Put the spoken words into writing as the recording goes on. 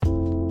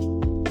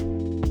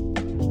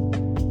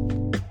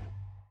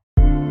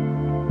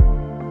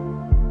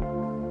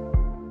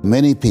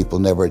many people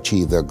never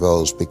achieve their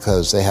goals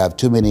because they have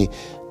too many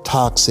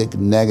toxic,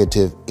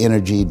 negative,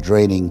 energy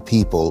draining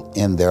people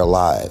in their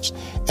lives.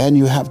 And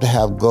you have to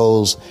have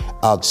goals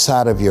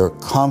outside of your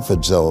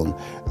comfort zone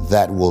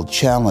that will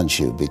challenge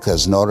you,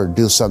 because in order to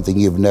do something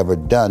you've never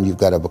done, you've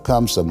got to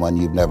become someone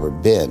you've never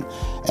been.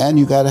 And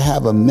you got to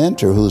have a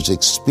mentor who's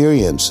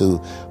experienced,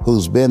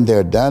 who's been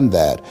there, done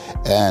that.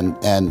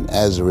 And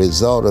as a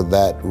result of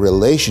that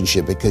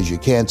relationship, because you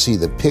can't see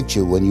the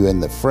picture when you're in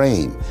the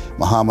frame.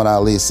 Muhammad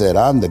Ali said,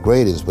 "I'm the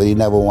greatest," but he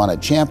never won a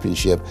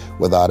championship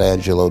without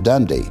Angelo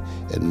Dundee.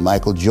 And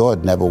Michael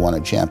Jordan never won a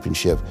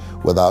championship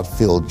without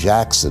Phil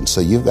Jackson. So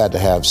you've got to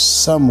have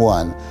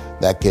someone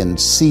that can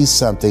see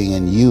something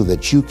in you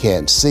that you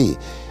can't see,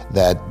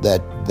 that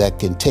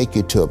can take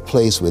you to a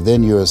place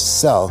within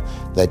yourself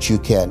that you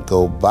can't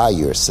go by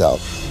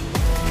yourself.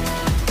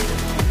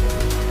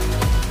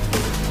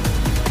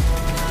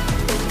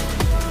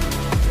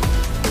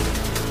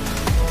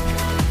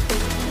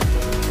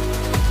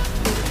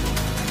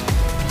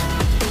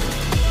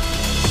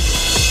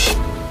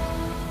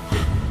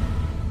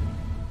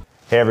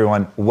 Hey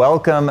everyone,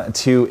 welcome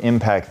to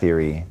Impact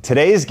Theory.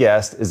 Today's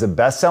guest is a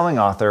best-selling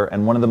author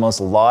and one of the most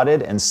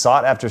lauded and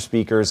sought-after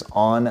speakers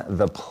on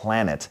the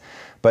planet.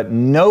 But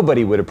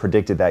nobody would have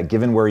predicted that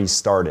given where he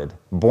started.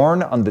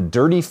 Born on the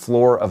dirty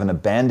floor of an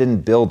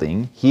abandoned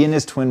building, he and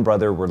his twin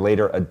brother were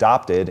later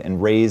adopted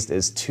and raised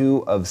as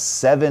 2 of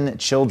 7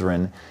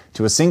 children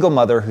to a single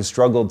mother who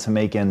struggled to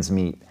make ends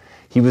meet.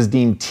 He was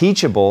deemed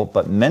teachable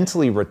but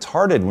mentally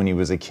retarded when he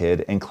was a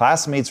kid, and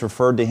classmates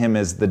referred to him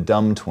as the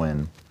dumb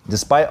twin.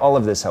 Despite all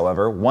of this,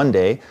 however, one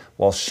day,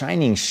 while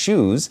shining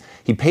shoes,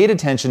 he paid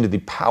attention to the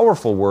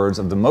powerful words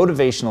of the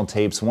motivational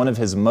tapes one of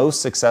his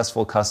most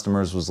successful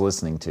customers was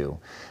listening to.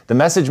 The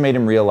message made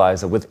him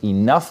realize that with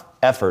enough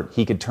effort,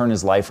 he could turn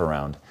his life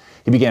around.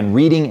 He began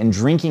reading and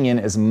drinking in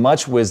as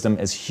much wisdom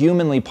as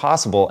humanly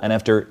possible, and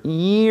after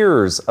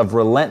years of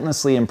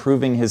relentlessly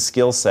improving his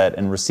skill set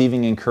and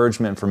receiving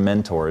encouragement from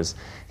mentors,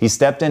 he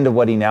stepped into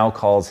what he now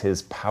calls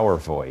his power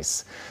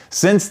voice.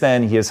 Since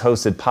then, he has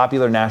hosted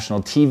popular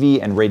national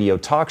TV and radio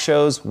talk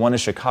shows, won a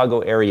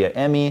Chicago area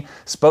Emmy,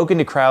 spoken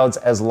to crowds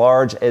as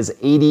large as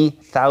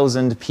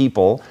 80,000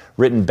 people,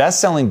 written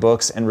best-selling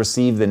books, and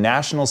received the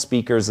National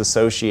Speakers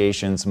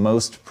Association's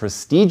most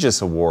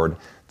prestigious award,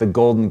 the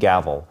Golden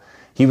Gavel.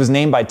 He was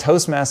named by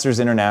Toastmasters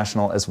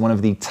International as one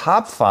of the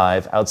top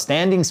 5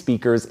 outstanding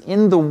speakers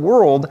in the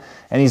world,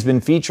 and he's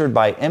been featured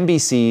by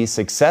NBC,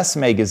 Success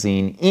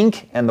Magazine,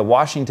 Inc., and the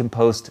Washington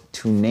Post,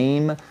 to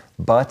name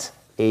but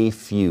a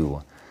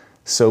few.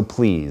 So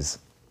please,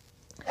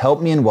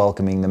 help me in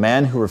welcoming the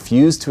man who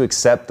refused to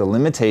accept the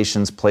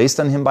limitations placed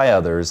on him by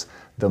others,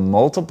 the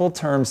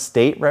multiple-term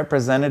state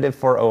representative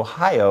for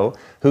Ohio,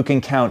 who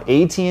can count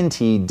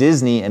AT&T,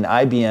 Disney, and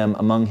IBM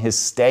among his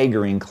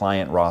staggering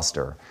client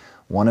roster.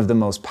 One of the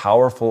most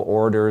powerful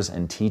orators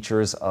and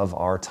teachers of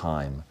our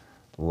time,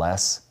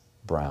 Les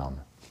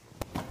Brown.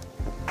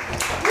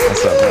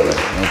 What's up, brother?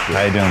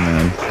 How you doing,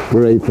 man?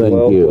 Great,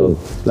 thank you.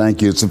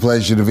 Thank you. It's a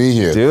pleasure to be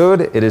here.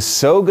 Dude, it is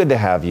so good to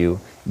have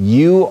you.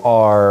 You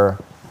are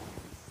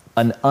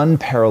an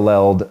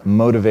unparalleled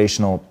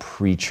motivational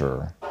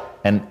preacher.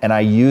 And I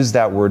use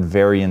that word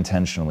very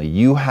intentionally.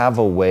 You have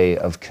a way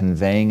of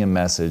conveying a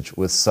message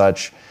with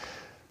such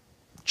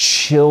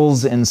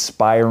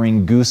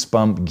chills-inspiring,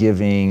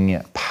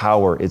 goosebump-giving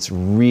power. It's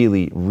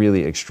really,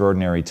 really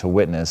extraordinary to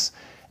witness,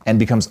 and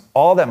becomes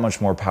all that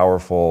much more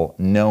powerful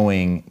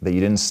knowing that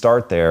you didn't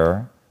start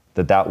there,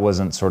 that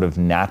wasn't sort of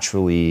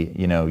naturally,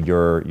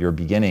 your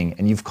beginning,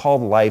 and you've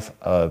called life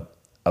a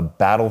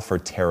battle for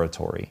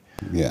territory.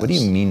 Yes. What do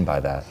you mean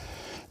by that?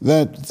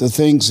 That the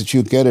things that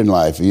you get in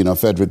life,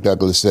 Frederick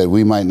Douglass said,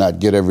 we might not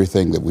get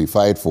everything that we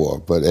fight for,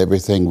 but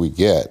everything we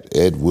get,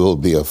 it will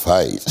be a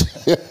fight.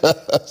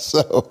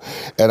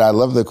 And I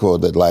love the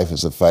quote that life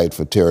is a fight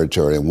for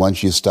territory. And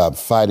once you stop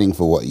fighting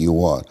for what you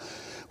want,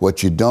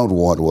 what you don't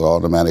want will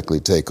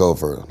automatically take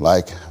over.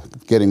 Like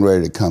getting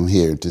ready to come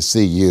here to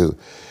see you.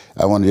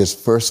 I want to just,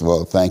 first of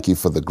all, thank you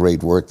for the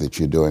great work that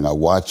you're doing. I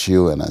watch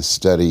you and I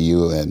study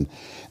you, and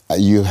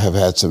you have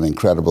had some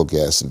incredible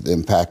guests that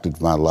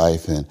impacted my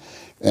life.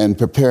 And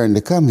preparing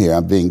to come here,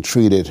 I'm being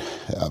treated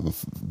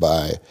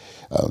by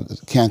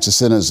Cancer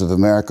Centers of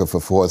America for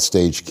 4th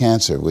stage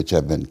cancer, which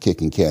I've been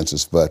kicking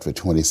cancer's butt for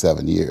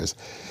 27 years.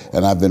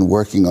 And I've been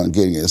working on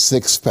getting a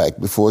 6-pack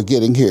before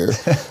getting here.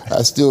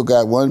 I still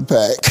got 1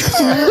 pack.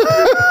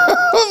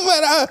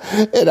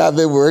 And I've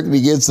been working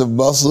to get some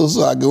muscles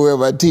so I can wear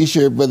my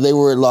T-shirt, but they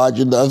weren't large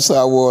enough, so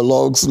I wore a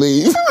long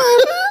sleeve.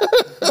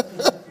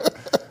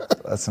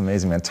 That's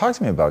amazing, man. Talk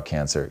to me about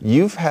cancer.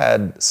 You've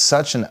had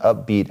such an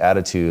upbeat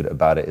attitude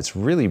about it. It's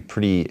really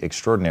pretty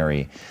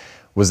extraordinary.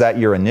 Was that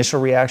your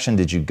initial reaction?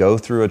 Did you go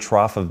through a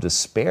trough of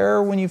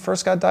despair when you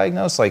first got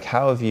diagnosed? Like,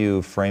 how have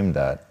you framed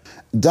that?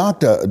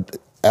 Dr.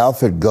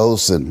 Alfred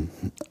Golson,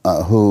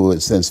 who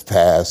has since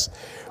passed,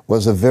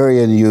 was a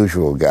very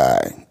unusual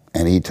guy.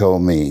 And he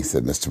told me, he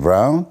said, "Mr.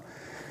 Brown,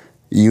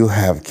 you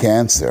have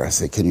cancer." I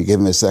said, "Can you give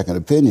me a second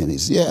opinion?" He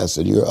said, "Yes,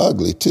 and you're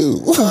ugly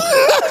too."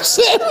 I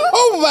said,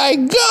 "Oh my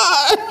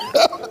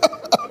God."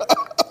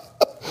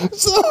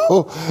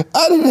 So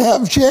I didn't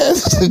have a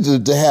chance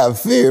to have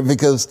fear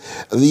because,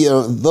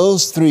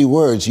 those three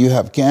words, you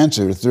have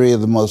cancer, three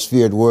of the most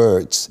feared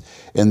words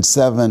in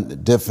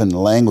 7 different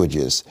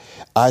languages.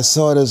 I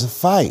saw it as a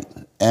fight.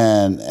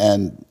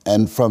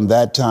 And from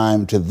that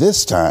time to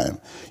this time,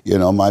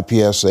 my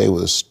PSA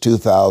was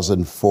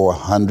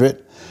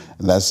 2,400.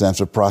 And that stands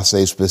for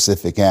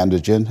prostate-specific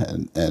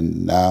antigen,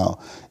 and now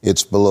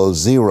it's below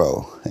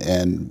 0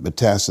 and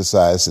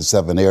metastasized to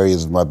 7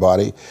 areas of my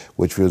body,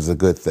 which was a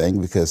good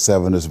thing because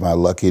 7 is my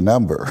lucky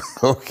number.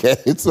 Okay,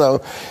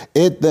 so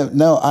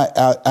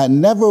I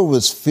never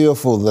was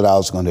fearful that I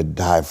was going to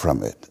die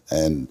from it,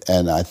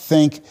 and I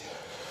think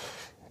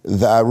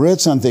that I read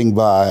something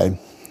by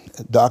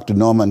Dr.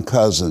 Norman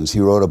Cousins.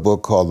 He wrote a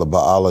book called The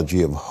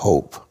Biology of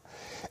Hope,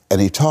 and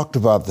he talked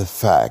about the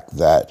fact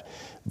that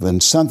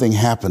when something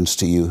happens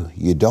to you,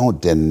 you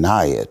don't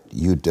deny it,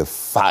 you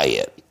defy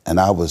it. And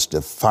I was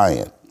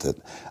defiant that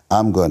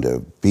I'm going to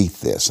beat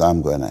this,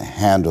 I'm going to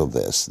handle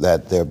this.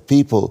 That there are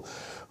people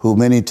who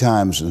many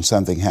times when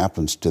something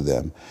happens to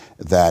them,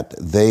 that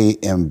they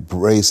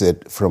embrace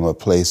it from a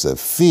place of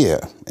fear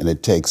and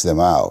it takes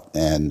them out.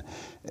 And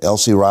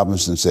L.C.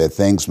 Robinson said,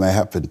 things may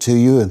happen to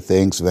you and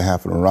things may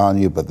happen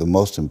around you, but the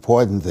most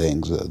important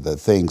things are the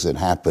things that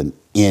happen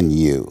in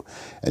you.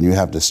 And you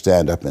have to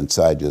stand up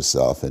inside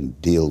yourself and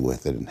deal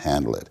with it and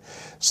handle it.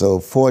 So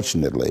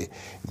fortunately,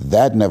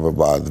 that never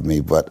bothered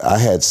me, but I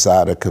had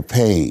sciatica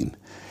pain.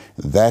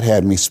 That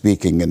had me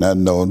speaking in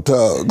unknown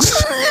tongues.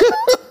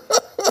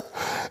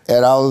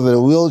 And I was in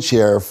a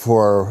wheelchair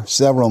for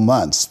several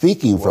months,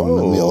 speaking from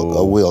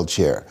a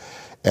wheelchair.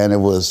 And it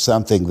was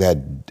something that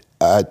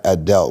I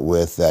dealt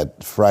with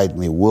that frightened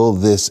me. Will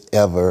this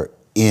ever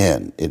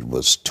end? It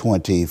was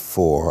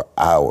 24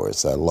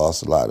 hours. I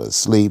lost a lot of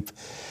sleep.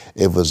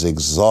 It was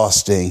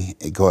exhausting,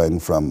 going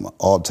from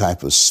all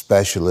type of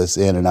specialists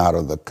in and out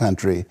of the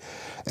country.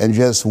 And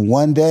just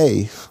one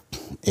day,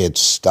 it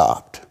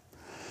stopped.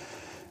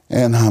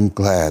 And I'm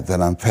glad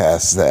that I'm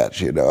past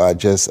that.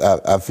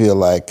 I feel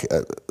like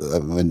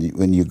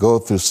when you go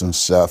through some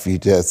stuff,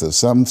 there's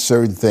some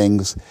certain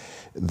things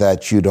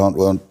that you don't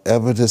want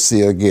ever to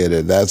see again,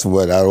 and that's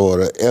what I don't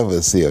want to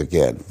ever see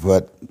again.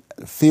 But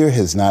fear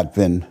has not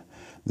been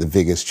the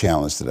biggest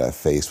challenge that I've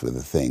faced with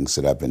the things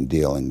that I've been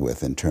dealing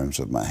with in terms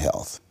of my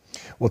health.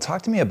 Well,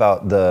 talk to me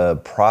about the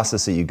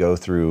process that you go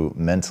through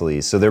mentally.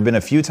 So there have been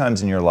a few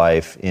times in your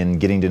life in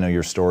getting to know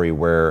your story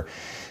where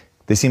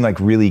they seem like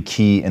really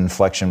key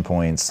inflection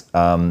points.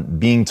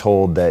 Being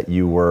told that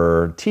you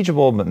were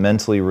teachable but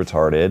mentally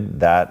retarded,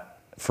 that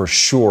for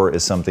sure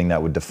is something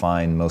that would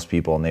define most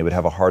people, and they would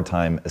have a hard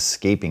time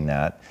escaping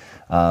that.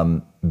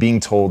 Being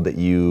told that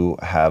you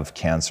have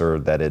cancer,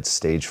 that it's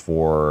stage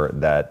 4,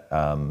 that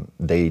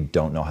they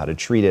don't know how to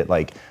treat it,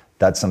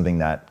 that's something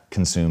that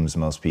consumes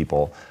most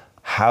people.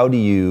 How do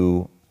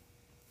you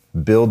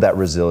build that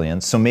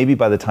resilience? So maybe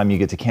by the time you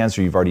get to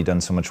cancer, you've already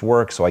done so much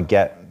work, so I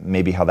get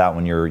maybe how that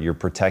one you're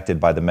protected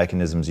by the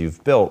mechanisms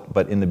you've built,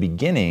 but in the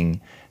beginning,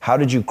 how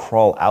did you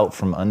crawl out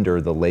from under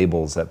the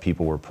labels that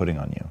people were putting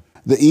on you?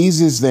 The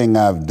easiest thing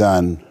I've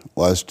done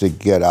was to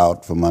get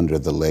out from under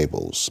the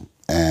labels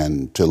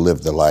and to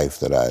live the life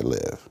that I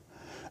live.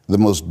 The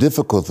most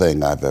difficult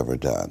thing I've ever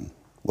done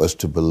was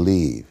to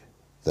believe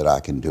that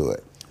I can do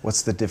it.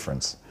 What's the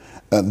difference?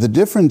 The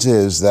difference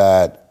is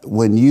that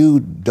when you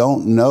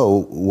don't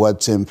know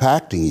what's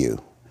impacting you,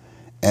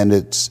 and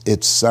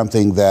it's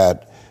something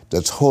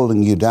that's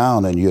holding you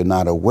down and you're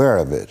not aware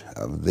of it.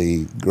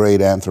 The great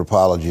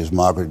anthropologist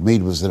Margaret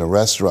Mead was in a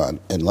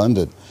restaurant in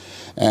London,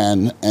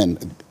 and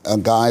a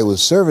guy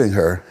was serving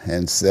her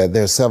and said,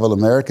 "There's several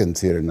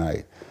Americans here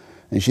tonight."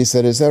 And she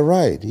said, "Is that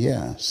right?"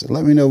 "Yeah." So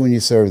let me know when you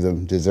serve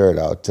them dessert.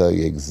 I'll tell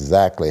you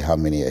exactly how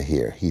many are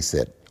here. He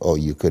said, "Oh,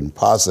 you couldn't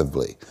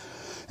possibly."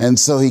 And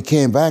so he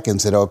came back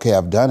and said, "Okay,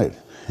 I've done it."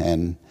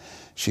 And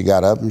she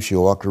got up and she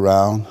walked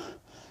around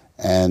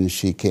and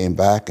she came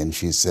back and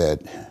she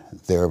said,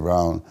 "There are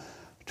around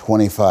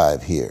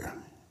 25 here."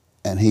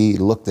 And he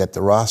looked at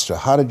the roster.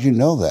 "How did you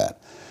know that?"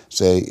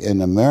 Say,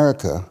 "In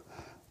America,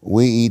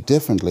 we eat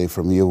differently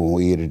from you when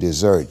we eat a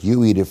dessert.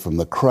 You eat it from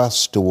the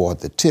crust toward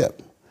the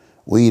tip.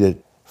 We eat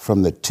it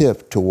from the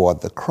tip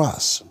toward the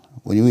crust.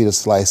 When you eat a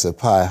slice of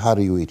pie, how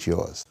do you eat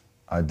yours?"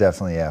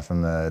 Definitely, yeah,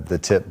 from the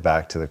tip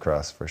back to the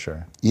crust, for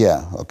sure.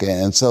 Yeah, okay,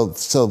 and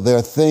so there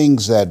are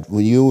things that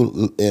when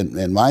you,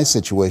 in my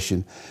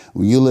situation,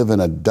 when you live in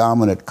a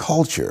dominant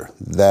culture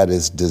that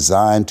is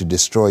designed to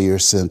destroy your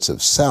sense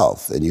of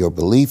self and your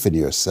belief in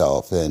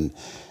yourself, and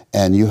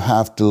you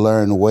have to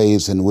learn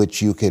ways in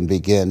which you can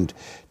begin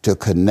to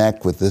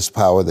connect with this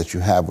power that you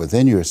have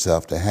within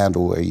yourself to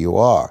handle where you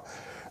are.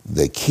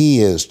 The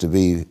key is to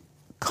be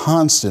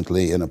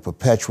constantly in a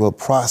perpetual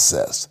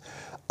process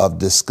of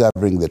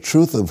discovering the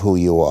truth of who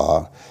you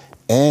are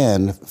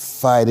and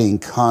fighting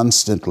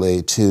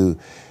constantly to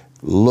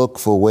look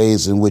for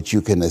ways in which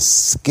you can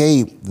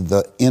escape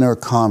the inner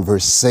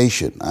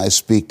conversation. I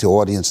speak to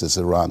audiences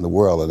around the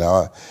world,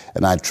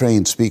 and I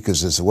train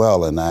speakers as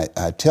well, and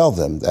I tell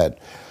them that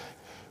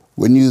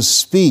when you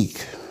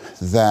speak,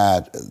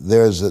 that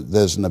there's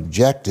an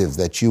objective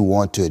that you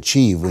want to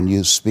achieve when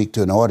you speak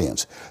to an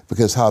audience,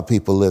 because how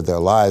people live their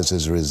lives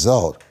is a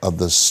result of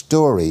the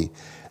story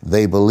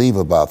they believe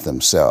about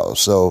themselves.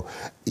 So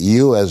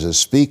you as a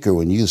speaker,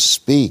 when you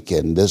speak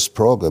in this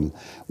program,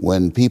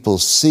 when people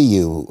see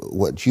you,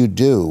 what you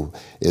do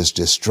is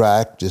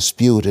distract,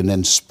 dispute, and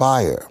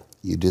inspire.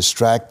 You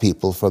distract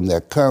people from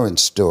their current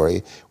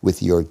story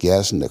with your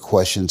guests and the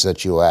questions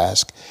that you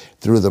ask.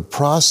 Through the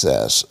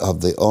process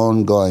of the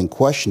ongoing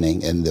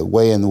questioning and the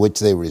way in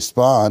which they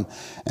respond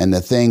and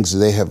the things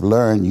they have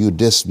learned, you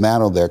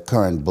dismantle their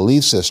current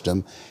belief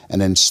system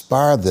and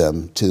inspire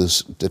them to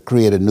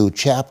create a new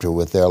chapter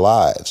with their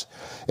lives.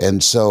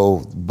 And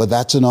so, but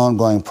that's an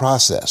ongoing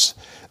process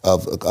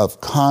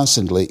of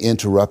constantly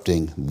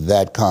interrupting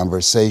that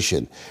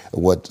conversation,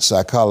 what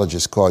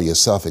psychologists call your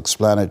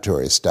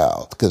self-explanatory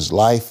style, because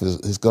life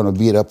is going to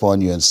beat up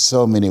on you in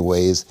so many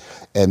ways,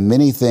 and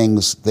many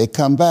things, they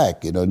come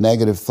back,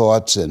 negative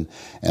thoughts and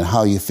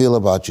how you feel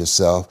about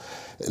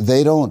yourself,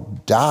 they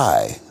don't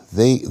die.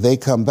 They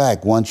come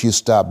back once you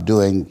stop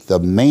doing the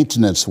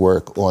maintenance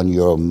work on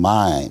your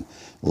mind,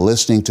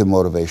 listening to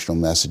motivational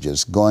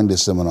messages, going to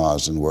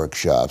seminars and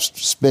workshops,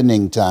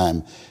 spending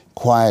time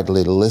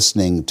quietly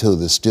listening to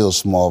the still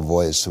small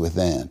voice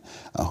within.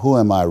 Who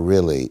am I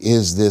really?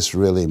 Is this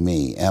really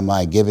me? Am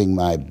I giving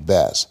my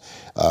best?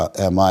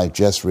 Am I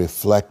just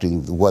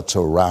reflecting what's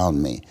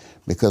around me?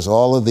 Because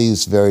all of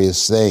these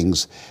various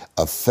things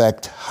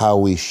affect how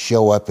we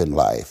show up in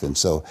life. And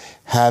so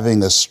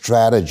having a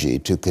strategy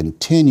to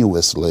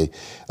continuously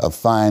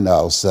find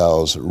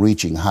ourselves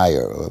reaching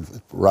higher.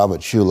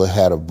 Robert Schuller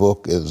had a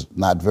book, is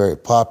not very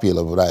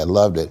popular, but I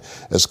loved it.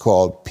 It's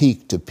called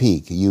Peak to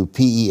Peak,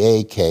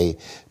 U-P-E-A-K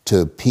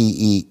to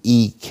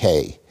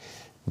P-E-E-K,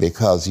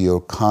 because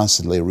you're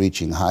constantly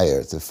reaching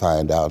higher to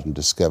find out and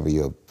discover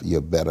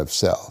your better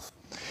self.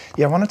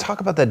 Yeah, I want to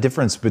talk about that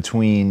difference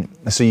between,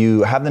 so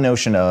you have the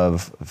notion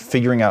of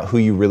figuring out who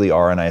you really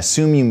are, and I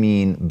assume you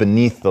mean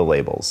beneath the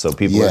labels. So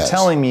people are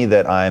telling me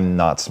that I'm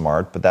not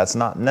smart, but that's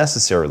not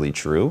necessarily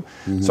true.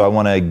 Mm-hmm. So I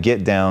want to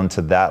get down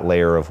to that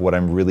layer of what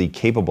I'm really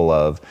capable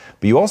of.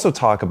 But you also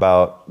talk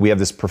about, we have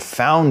this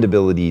profound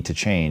ability to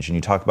change, and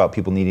you talk about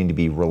people needing to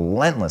be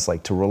relentless,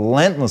 like to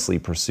relentlessly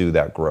pursue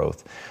that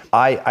growth.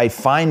 I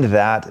find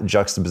that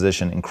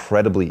juxtaposition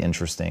incredibly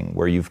interesting,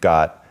 where you've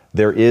got,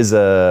 there is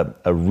a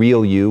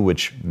real you,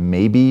 which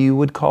maybe you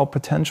would call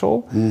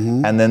potential,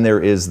 mm-hmm. and then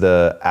there is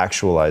the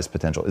actualized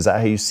potential. Is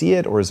that how you see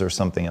it, or is there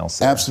something else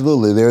there?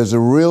 Absolutely. There's a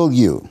real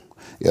you.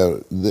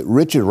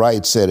 Richard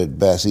Wright said it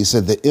best. He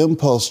said, the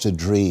impulse to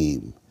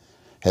dream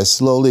has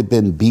slowly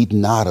been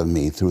beaten out of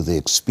me through the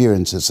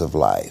experiences of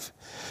life.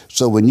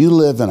 So when you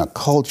live in a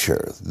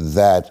culture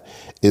that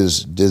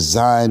is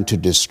designed to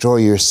destroy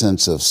your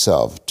sense of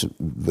self,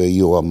 where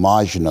you are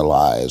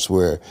marginalized,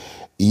 where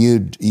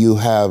you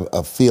have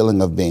a feeling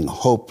of being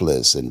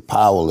hopeless and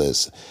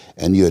powerless,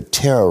 and you're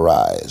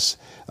terrorized.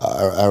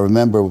 I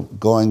remember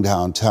going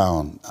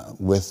downtown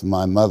with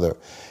my mother,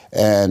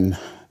 and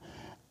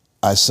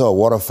I saw a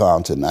water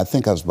fountain. I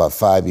think I was about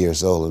 5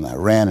 years old, and I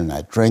ran and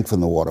I drank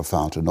from the water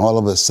fountain. All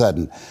of a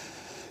sudden,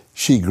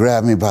 she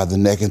grabbed me by the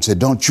neck and said,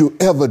 "Don't you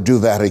ever do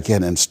that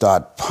again," and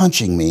start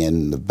punching me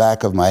in the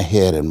back of my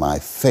head and my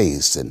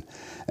face, and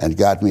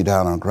got me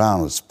down on the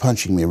ground, was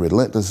punching me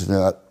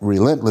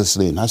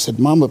relentlessly. And I said,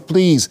 "Mama,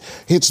 please,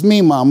 it's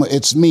me, Mama,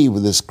 it's me,"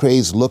 with this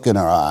crazed look in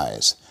her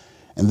eyes.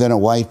 And then a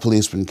white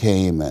policeman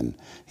came, and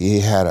he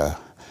had a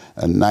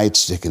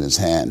nightstick in his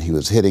hand. He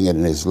was hitting it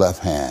in his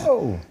left hand.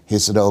 Oh. He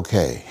said,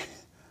 "Okay,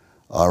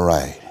 all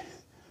right,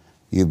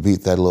 you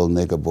beat that little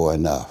nigger boy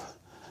enough.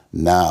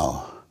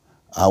 Now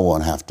I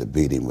won't have to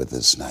beat him with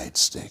this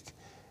nightstick."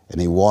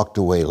 And he walked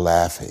away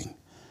laughing.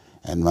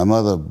 And my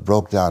mother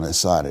broke down and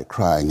started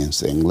crying and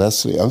saying,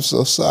 "Leslie, I'm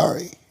so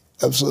sorry.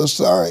 I'm so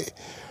sorry."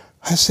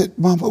 I said,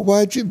 "Mama,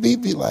 why'd you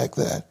beat me like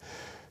that?"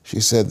 She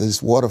said,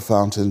 "These water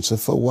fountains are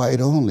for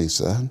white only,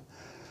 son.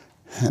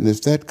 And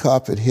if that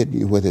cop had hit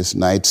me with his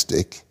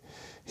nightstick,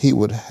 he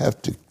would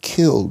have to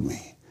kill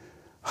me.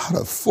 I'd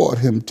have fought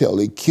him till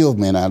he killed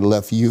me, and I'd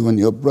left you and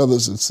your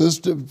brothers and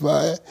sisters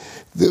by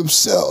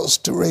themselves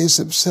to raise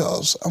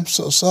themselves. I'm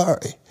so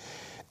sorry."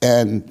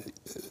 And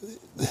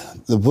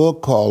the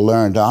book called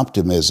Learned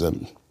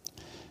Optimism,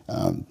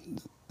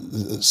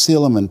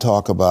 Seligman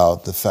talk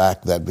about the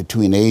fact that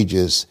between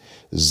ages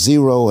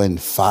 0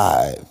 and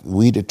 5,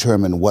 we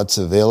determine what's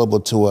available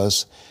to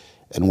us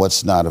and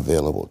what's not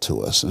available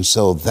to us. And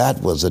so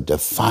that was a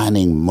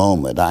defining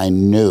moment. I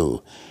knew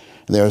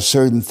there are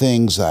certain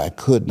things I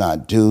could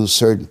not do,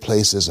 certain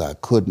places I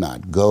could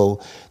not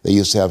go. They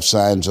used to have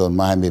signs on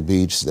Miami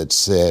Beach that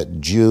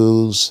said,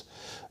 "Jews,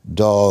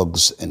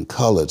 dogs, and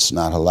coloreds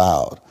not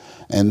allowed."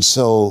 And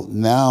so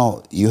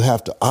now you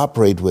have to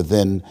operate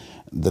within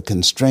the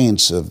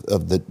constraints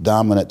of the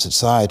dominant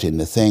society and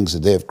the things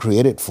that they've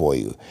created for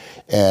you.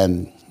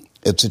 And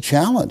it's a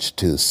challenge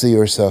to see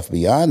yourself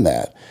beyond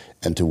that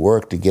and to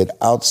work to get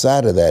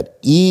outside of that,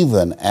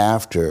 even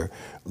after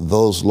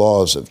those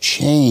laws have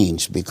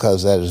changed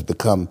because that has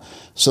become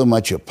so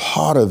much a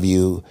part of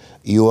you,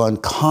 you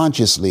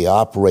unconsciously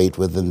operate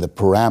within the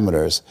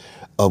parameters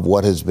of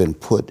what has been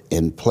put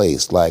in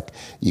place. Like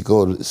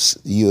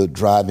you're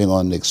driving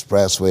on the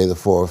expressway, the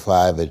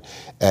 405,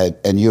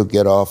 and you'll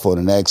get off on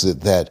an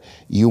exit that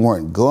you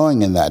weren't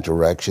going in that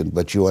direction,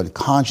 but you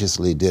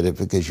unconsciously did it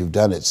because you've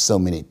done it so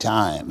many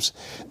times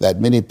that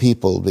many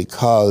people,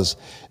 because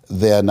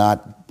they're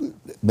not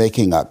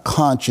making a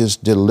conscious,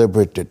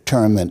 deliberate,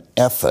 determined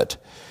effort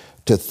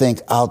to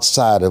think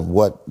outside of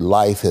what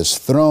life has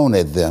thrown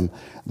at them,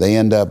 they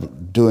end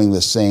up doing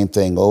the same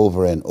thing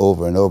over and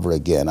over and over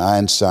again.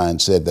 Einstein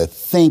said that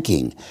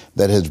thinking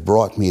that has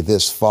brought me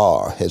this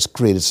far has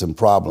created some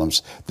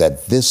problems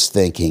that this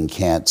thinking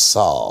can't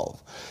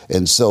solve.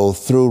 And so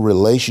through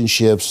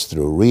relationships,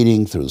 through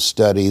reading, through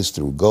studies,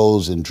 through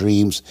goals and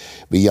dreams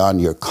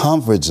beyond your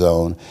comfort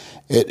zone,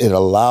 it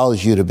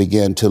allows you to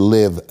begin to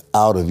live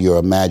out of your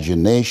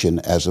imagination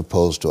as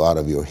opposed to out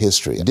of your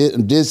history.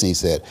 Disney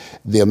said,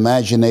 the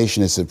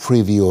imagination is a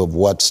preview of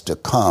what's to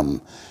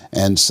come.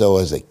 And so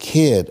as a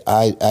kid,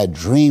 I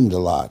dreamed a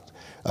lot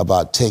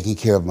about taking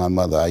care of my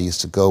mother. I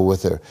used to go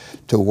with her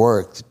to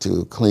work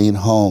to clean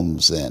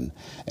homes, and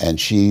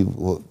she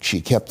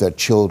kept her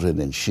children,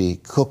 and she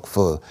cooked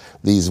for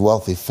these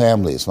wealthy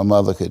families. My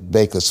mother could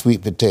bake a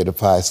sweet potato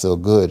pie so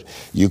good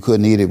you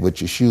couldn't eat it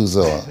with your shoes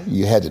on.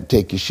 You had to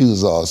take your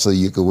shoes off so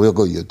you could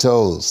wiggle your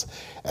toes.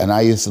 And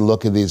I used to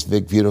look at these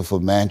big, beautiful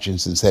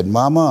mansions and said,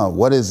 Mama,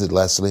 what is it,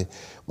 Leslie?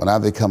 When I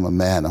become a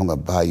man, I'm going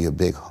to buy you a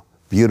big,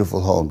 beautiful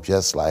home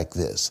just like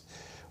this.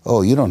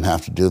 Oh, you don't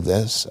have to do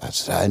this. I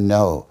said, I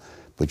know,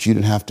 but you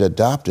didn't have to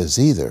adopt us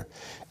either.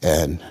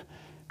 And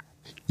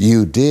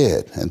you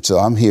did. And so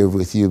I'm here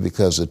with you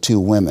because of two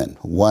women.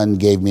 One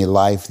gave me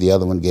life, the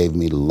other one gave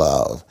me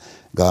love.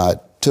 God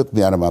took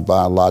me out of my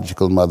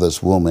biological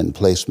mother's womb and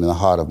placed me in the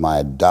heart of my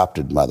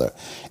adopted mother.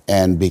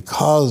 And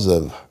because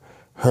of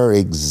her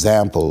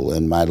example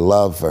and my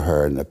love for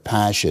her and the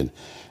passion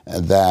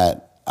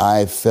that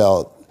I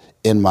felt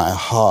in my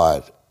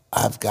heart,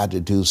 I've got to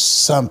do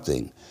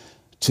something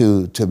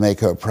to make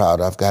her proud.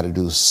 I've got to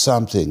do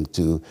something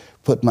to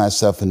put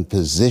myself in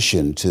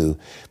position to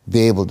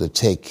be able to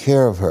take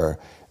care of her.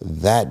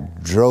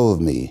 That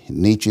drove me.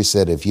 Nietzsche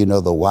said, if you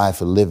know the why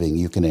for living,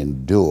 you can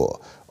endure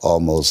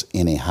almost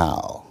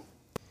anyhow.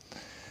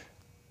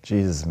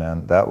 Jesus,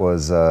 man, that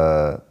was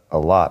a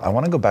lot. I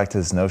want to go back to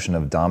this notion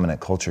of dominant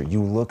culture.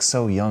 You look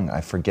so young.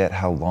 I forget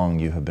how long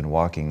you have been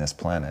walking this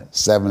planet.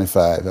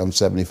 75. I'm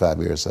 75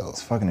 years old.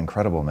 It's fucking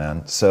incredible,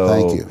 man. So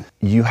thank you.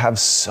 You have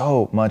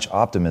so much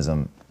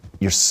optimism.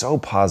 You're so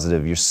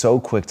positive. You're so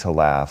quick to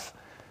laugh.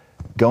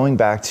 Going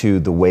back to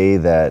the way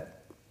that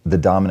the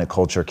dominant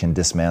culture can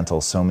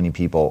dismantle so many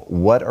people,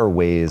 what are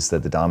ways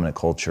that the dominant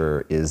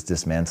culture is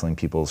dismantling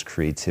people's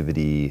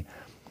creativity,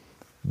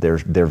 their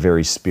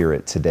very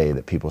spirit today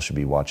that people should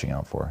be watching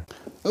out for?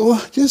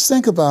 Well, just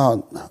think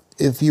about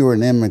if you were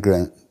an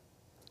immigrant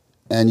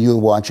and you're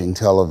watching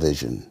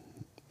television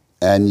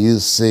and you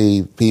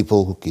see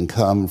people who can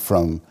come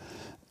from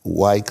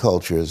white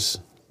cultures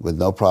with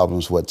no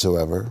problems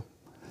whatsoever,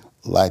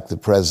 like the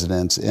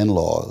president's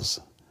in-laws,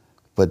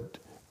 but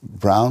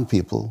brown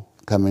people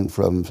coming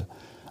from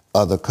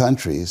other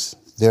countries,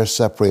 they're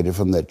separated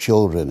from their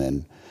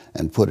children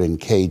and put in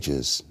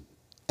cages,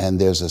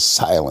 and there's a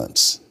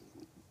silence.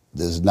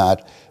 There's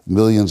not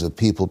millions of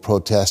people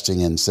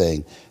protesting and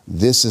saying,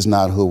 this is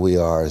not who we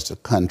are as a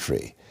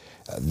country.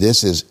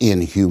 This is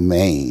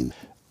inhumane.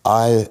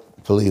 I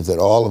believe that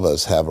all of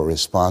us have a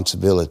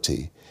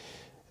responsibility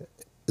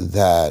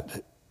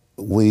that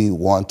we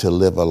want to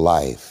live a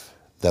life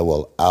that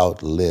will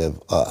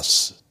outlive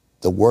us.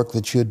 The work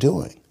that you're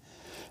doing.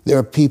 There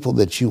are people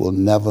that you will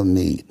never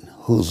meet,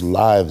 whose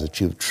lives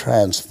that you've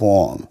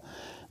transformed,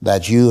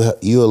 that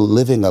you're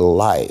living a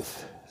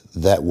life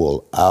that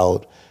will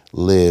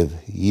outlive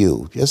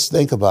you. Just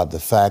think about the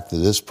fact that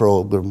this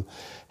program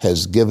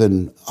has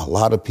given a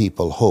lot of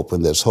people hope,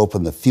 and there's hope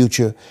in the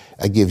future.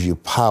 It gives you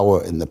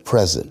power in the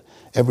present.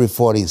 Every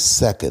 40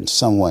 seconds,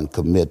 someone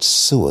commits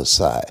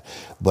suicide.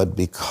 But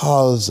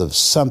because of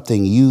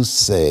something you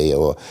say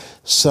or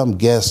some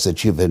guest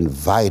that you've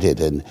invited,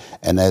 and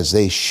as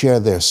they share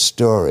their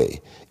story,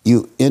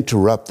 you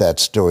interrupt that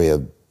story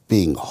of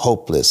being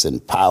hopeless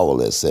and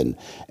powerless and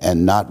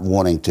not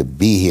wanting to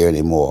be here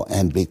anymore.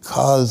 And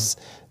because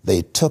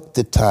they took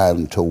the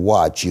time to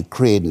watch, you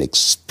create an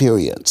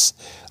experience.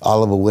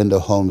 Oliver Wendell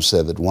Holmes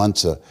said that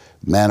once a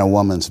man or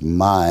woman's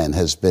mind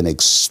has been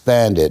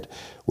expanded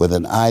with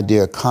an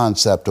idea,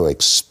 concept, or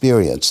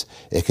experience,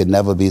 it can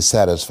never be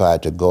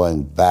satisfied to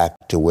going back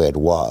to where it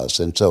was.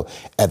 And so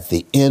at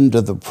the end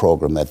of the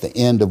program, at the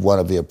end of one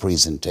of your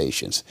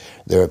presentations,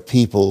 there are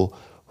people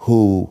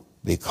who,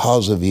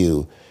 because of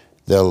you,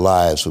 their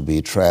lives will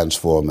be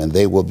transformed, and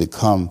they will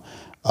become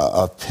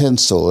a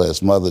pencil,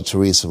 as Mother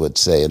Teresa would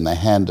say, in the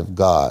hand of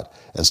God,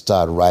 and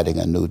start writing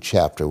a new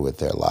chapter with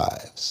their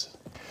lives.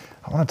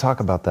 I want to talk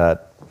about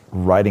that,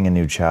 writing a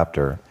new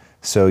chapter.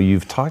 So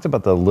you've talked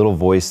about the little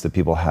voice that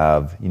people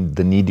have,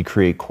 the need to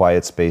create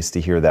quiet space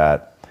to hear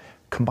that.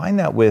 Combine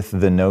that with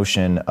the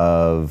notion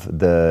of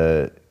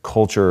the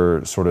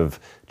culture sort of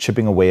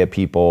chipping away at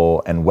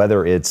people, and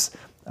whether it's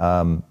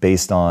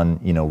based on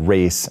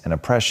race and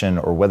oppression,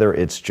 or whether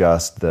it's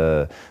just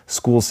the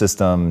school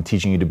system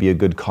teaching you to be a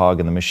good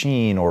cog in the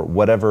machine, or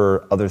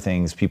whatever other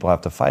things people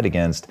have to fight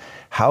against.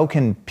 How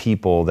can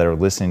people that are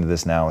listening to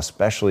this now,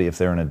 especially if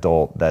they're an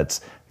adult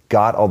that's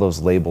got all those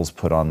labels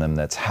put on them,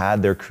 that's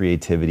had their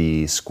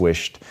creativity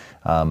squished,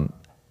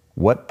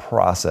 what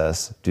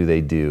process do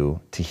they do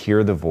to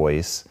hear the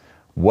voice?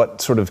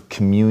 What sort of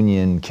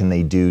communion can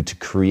they do to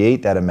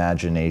create that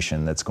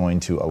imagination that's going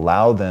to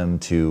allow them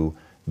to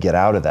get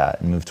out of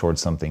that and move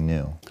towards something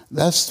new?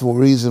 That's the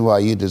reason why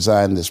you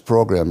designed this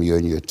program, you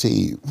and your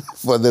team,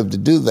 for them to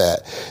do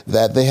that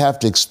they have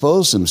to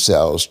expose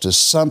themselves to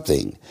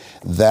something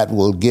that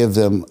will give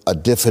them a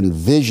different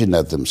vision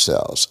of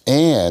themselves.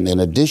 And in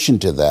addition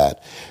to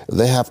that,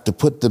 they have to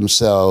put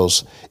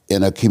themselves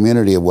in a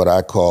community of what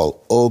I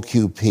call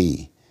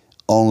OQP,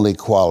 only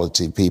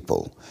quality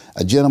people.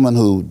 A gentleman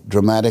who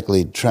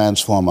dramatically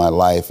transformed my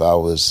life, I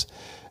was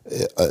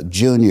a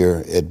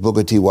junior at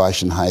Booker T.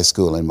 Washington High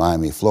School in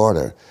Miami,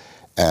 Florida,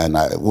 and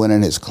I went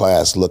in his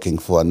class looking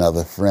for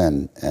another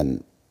friend,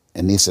 and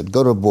he said,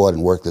 go to the board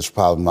and work this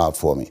problem out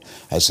for me.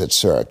 I said,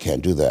 sir, I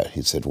can't do that.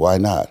 He said, why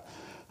not?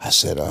 I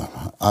said,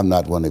 I'm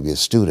not one of your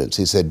students.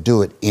 He said,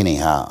 do it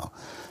anyhow.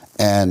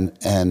 And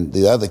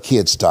the other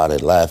kids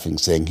started laughing,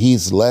 saying,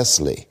 he's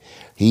Leslie,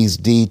 he's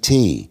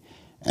DT.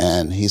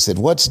 And he said,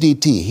 what's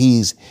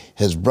DT?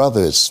 His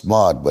brother is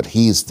smart, but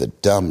he's the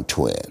dumb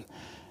twin.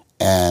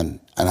 And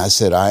I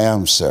said, I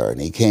am, sir. And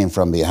he came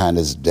from behind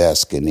his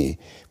desk and he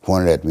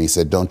pointed at me and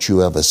said, don't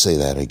you ever say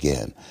that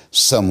again.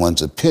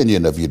 Someone's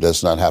opinion of you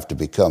does not have to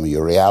become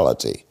your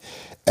reality.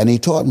 And he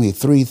taught me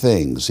three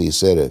things. He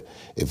said,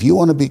 if you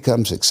want to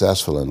become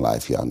successful in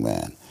life, young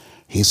man,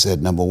 he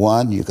said, number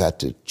one, you got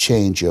to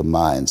change your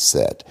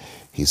mindset.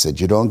 He said,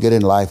 you don't get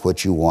in life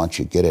what you want,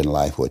 you get in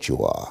life what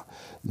you are.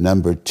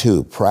 Number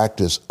two,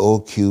 practice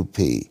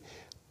OQP,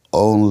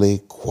 only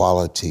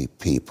quality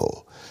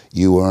people.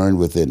 You earn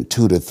within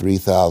 $2,000 to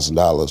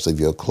 $3,000 of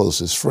your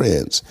closest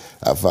friends.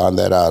 I found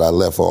that out. I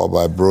left all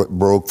my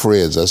broke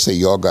friends. I said,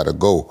 y'all got to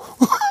go.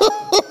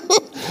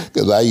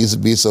 Because I used to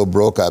be so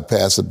broke, I'd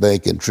pass a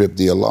bank and trip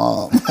the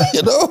alarm,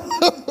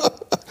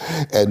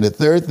 And the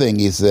third thing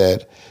he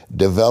said,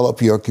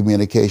 develop your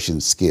communication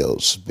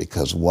skills,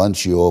 because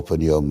once you open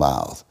your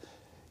mouth,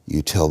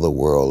 you tell the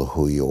world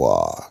who you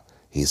are.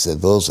 He said,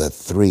 those are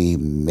three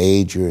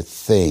major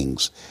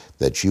things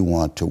that you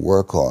want to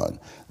work on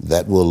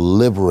that will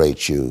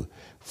liberate you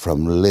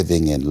from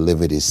living in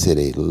Liberty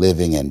City,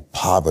 living in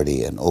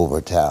poverty in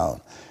Overtown.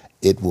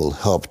 It will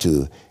help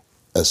to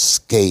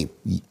escape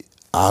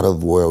out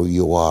of where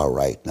you are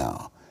right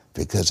now,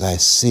 because I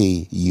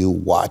see you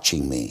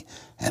watching me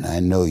and I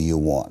know you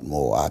want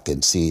more. I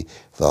can see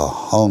the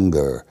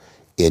hunger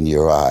in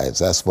your eyes.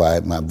 That's why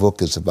my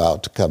book is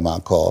about to come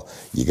out called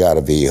You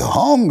Gotta Be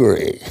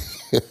Hungry.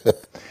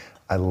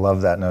 I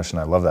love that notion.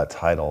 I love that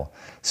title.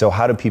 So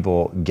how do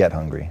people get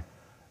hungry?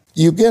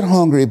 You get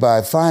hungry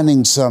by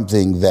finding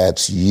something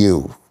that's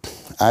you.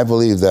 I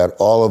believe that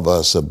all of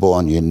us are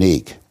born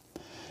unique,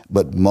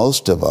 but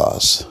most of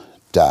us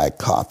die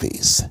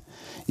copies.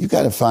 You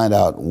got to find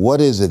out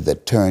what is it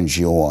that turns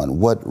you on,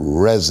 what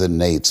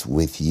resonates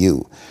with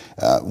you.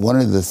 One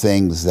of the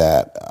things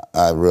that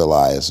I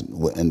realized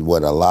and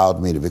what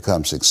allowed me to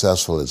become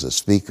successful as a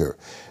speaker,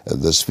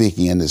 the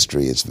speaking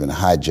industry has been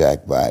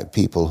hijacked by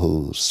people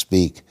who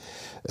speak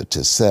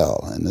to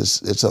sell, and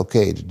it's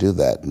okay to do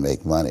that and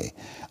make money.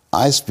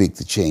 I speak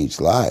to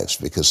change lives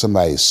because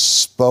somebody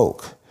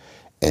spoke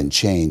and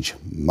changed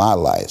my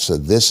life. So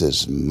this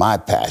is my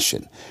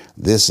passion.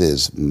 This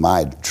is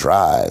my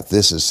drive.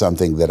 This is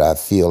something that I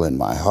feel in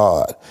my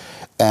heart.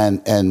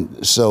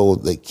 And so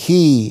the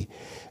key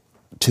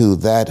to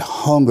that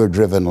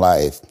hunger-driven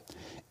life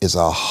is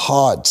a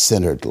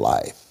heart-centered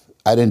life.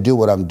 I didn't do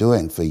what I'm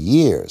doing for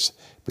years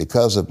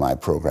because of my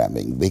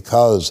programming,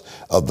 because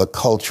of the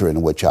culture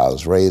in which I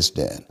was raised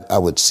in. I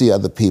would see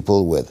other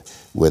people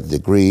with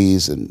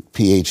degrees and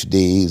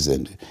PhDs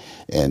and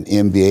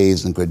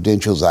MBAs and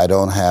credentials I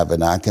don't have,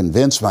 and I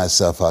convinced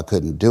myself I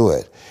couldn't do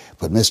it.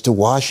 But Mr.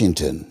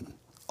 Washington,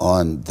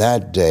 on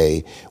that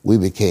day, we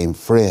became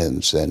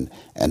friends, and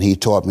he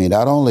taught me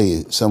not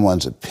only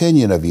someone's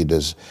opinion of you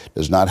does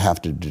not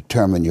have to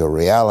determine your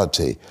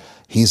reality.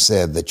 He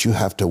said that you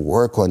have to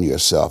work on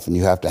yourself and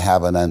you have to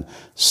have an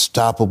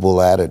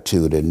unstoppable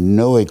attitude, and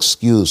no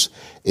excuse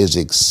is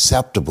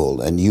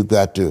acceptable, and you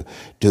got to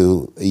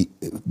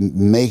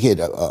make it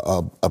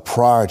a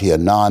priority, a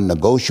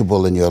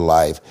non-negotiable in your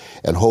life,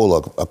 and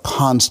hold a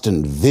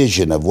constant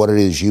vision of what it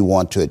is you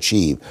want to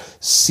achieve.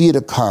 See it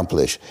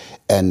accomplished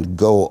and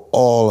go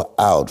all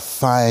out.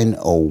 Find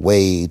a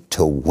way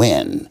to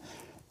win.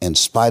 in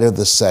spite of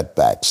the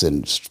setbacks,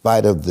 in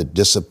spite of the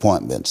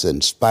disappointments, in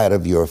spite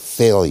of your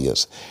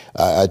failures.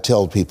 I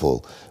tell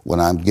people when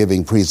I'm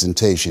giving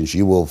presentations,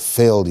 you will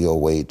fail your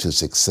way to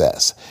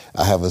success.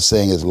 I have a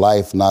saying, as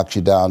life knocks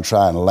you down,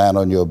 try and land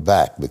on your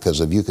back,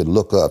 because if you can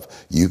look up,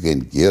 you can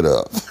get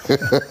up.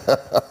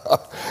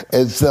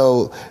 And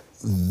so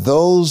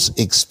those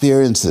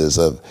experiences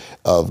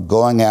of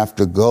going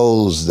after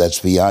goals that's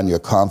beyond your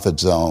comfort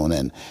zone,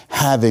 and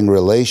having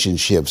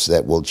relationships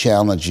that will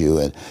challenge you,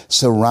 and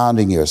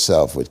surrounding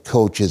yourself with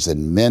coaches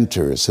and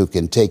mentors who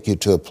can take you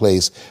to a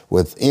place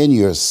within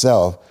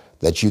yourself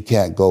that you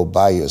can't go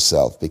by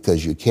yourself,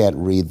 because you can't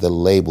read the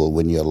label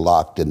when you're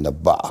locked in the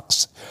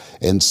box.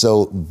 And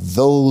so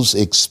those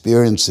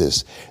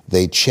experiences,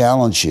 they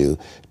challenge you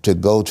to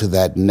go to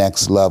that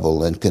next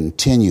level and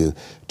continue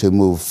to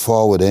move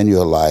forward in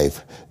your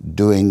life,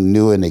 doing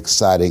new and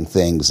exciting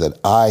things that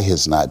eye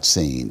has not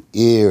seen,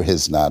 ear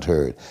has not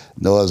heard,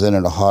 nor is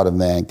in the heart of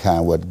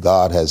mankind what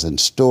God has in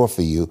store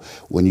for you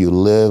when you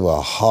live a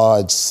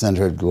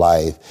heart-centered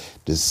life,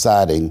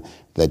 deciding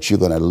that you're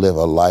going to live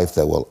a life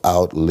that will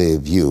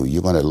outlive you.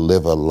 You're going to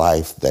live a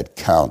life that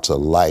counts, a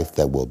life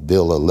that will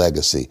build a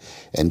legacy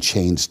and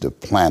change the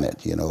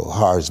planet. You know,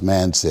 Horace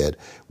Mann said,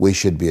 we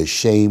should be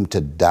ashamed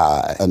to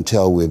die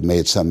until we've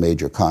made some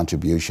major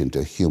contribution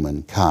to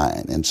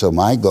humankind. And so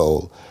my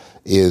goal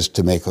is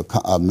to make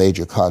a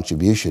major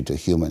contribution to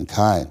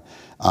humankind.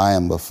 I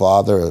am a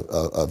father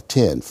of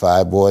 10,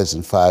 5 boys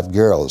and 5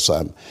 girls.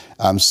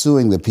 I'm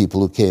suing the people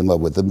who came up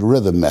with the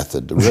rhythm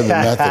method. The rhythm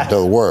method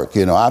don't work.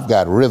 You know, I've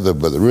got rhythm,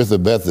 but the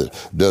rhythm method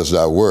does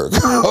not work.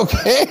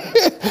 Okay?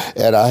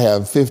 And I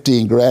have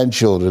 15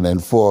 grandchildren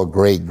and 4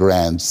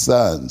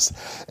 great-grandsons.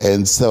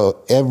 And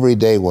so every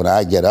day when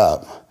I get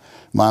up,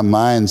 my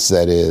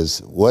mindset is,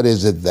 what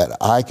is it that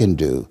I can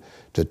do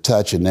to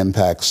touch and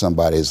impact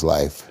somebody's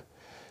life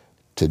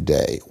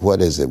today?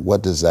 What is it?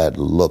 What does that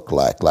look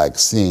like? Like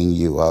seeing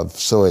you, I'm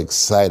so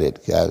excited.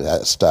 I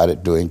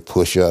started doing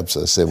push-ups.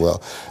 I said,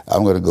 well,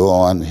 I'm going to go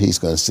on. He's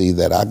going to see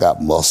that I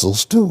got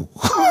muscles too.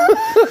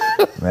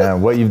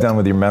 Man, what you've done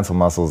with your mental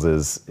muscles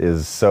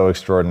is so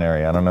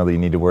extraordinary. I don't know that you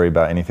need to worry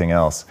about anything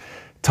else.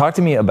 Talk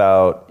to me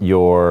about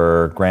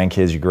your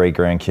grandkids, your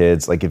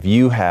great-grandkids. Like, if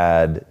you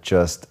had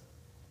just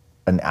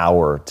an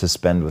hour to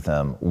spend with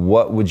them,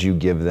 what would you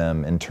give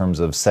them in terms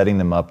of setting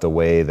them up the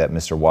way that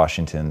Mr.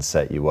 Washington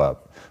set you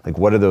up? Like,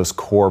 what are those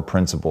core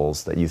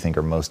principles that you think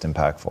are most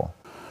impactful?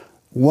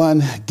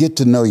 One, get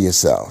to know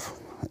yourself.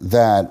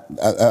 That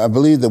I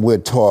believe that we're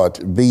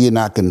taught, be ye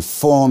not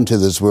conformed to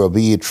this world,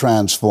 be ye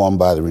transformed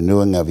by the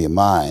renewing of your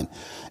mind,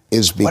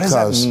 is because...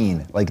 What does that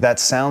mean? Like,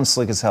 that sounds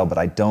slick as hell, but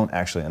I don't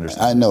actually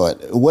understand. I know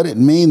it. What it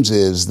means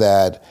is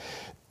that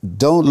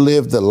don't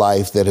live the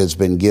life that has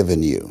been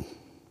given you.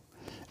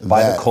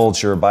 By the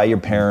culture, by your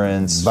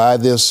parents. By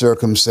their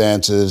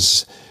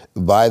circumstances,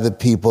 by the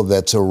people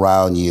that's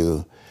around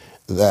you.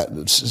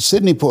 That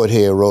Sidney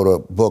Poitier wrote a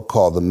book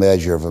called The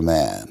Measure of a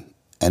Man.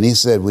 And he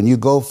said, when you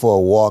go for a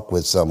walk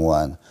with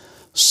someone,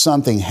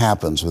 something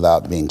happens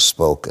without being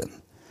spoken.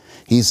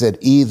 He said,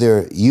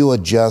 either you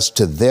adjust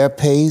to their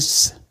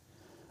pace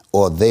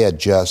or they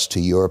adjust to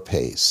your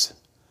pace.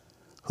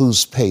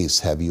 Whose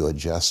pace have you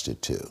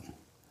adjusted to?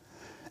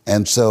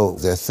 And so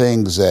there are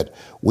things that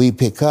we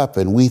pick up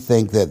and we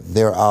think that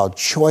they're our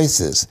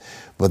choices,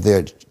 but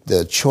they're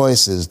the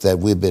choices that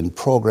we've been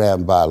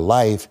programmed by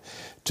life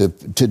to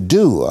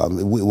do.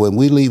 When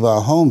we leave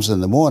our homes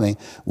in the morning,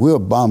 we're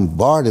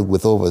bombarded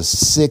with over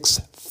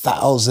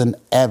 6,000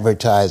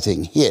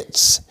 advertising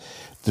hits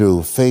through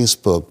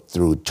Facebook,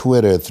 through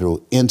Twitter,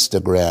 through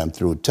Instagram,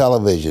 through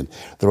television,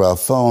 through our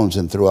phones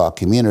and through our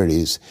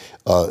communities,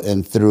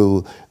 and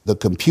through the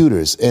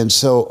computers. And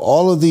so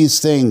all of these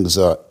things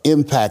are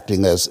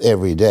impacting us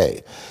every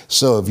day.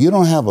 So if you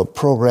don't have a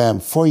program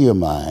for your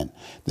mind,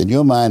 then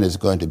your mind is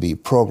going to be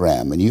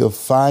programmed, and you'll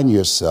find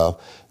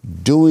yourself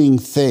doing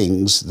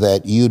things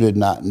that you did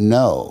not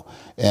know,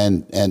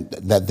 and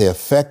that they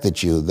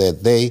affected you,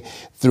 that they,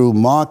 through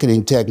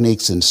marketing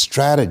techniques and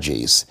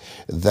strategies,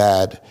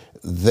 that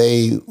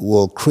they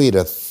will create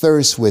a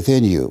thirst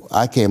within you.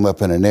 I came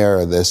up in an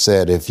era that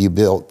said if you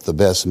built the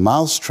best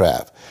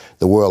mousetrap,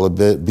 the world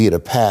will be the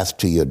path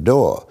to your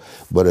door.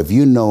 But if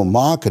you know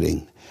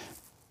marketing,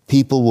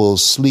 people will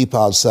sleep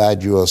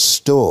outside your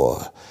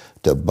store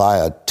to buy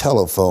a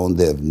telephone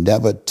they've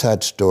never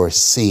touched or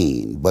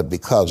seen. But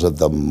because of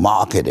the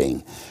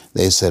marketing,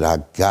 they said, I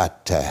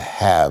got to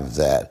have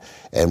that.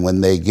 And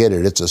when they get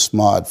it, it's a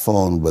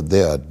smartphone, but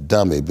they're a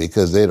dummy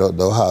because they don't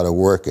know how to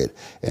work it.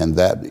 And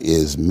that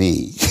is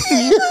me.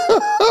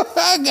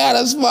 I got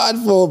a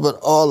smartphone, but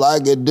all I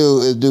can do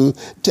is do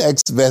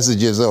text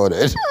messages on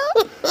it.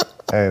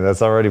 Hey,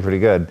 that's already pretty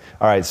good.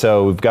 All right,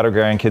 so we've got our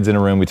grandkids in a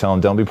room. We tell them,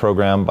 don't be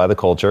programmed by the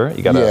culture.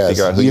 You got to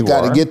figure out who you are. You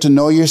got to get to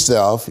know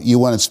yourself. You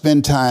want to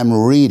spend time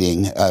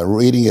reading.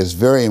 Reading is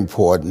very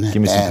important.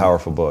 Give me some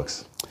powerful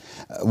books.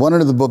 One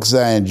of the books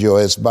I enjoy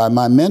is by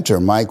my mentor,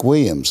 Mike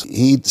Williams.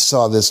 He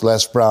saw this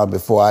Les Brown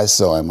before I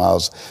saw him. I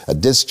was a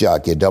disc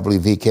jockey at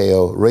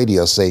WVKO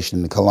radio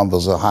station in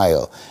Columbus,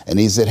 Ohio. And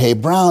he said, hey,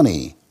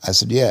 Brownie, I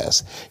said,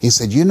 yes. He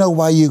said, you know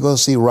why you go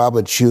see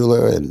Robert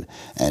Schuller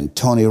and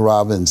Tony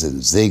Robbins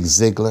and Zig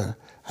Ziglar?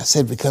 I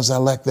said, because I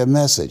like their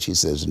message. He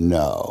says,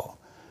 no.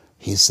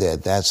 He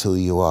said, that's who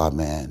you are,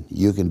 man.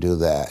 You can do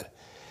that.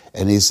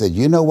 And he said,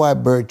 you know why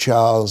Bert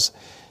Charles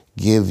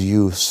gives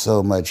you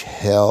so much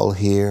hell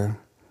here?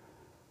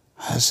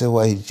 I said,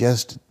 well, he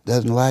just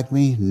doesn't like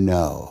me?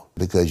 No,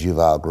 because you've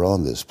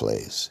outgrown this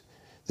place.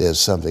 There's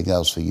something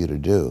else for you to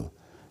do.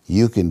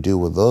 You can do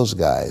what those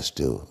guys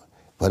do.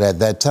 But at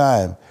that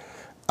time,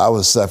 I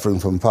was suffering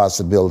from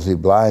possibility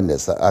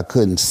blindness. I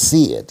couldn't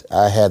see it.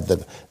 I had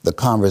the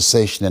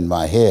conversation in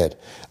my head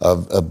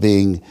of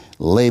being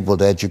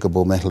labeled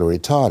educable mentally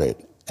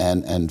retarded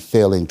and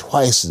failing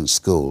twice in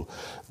school.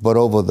 But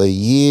over the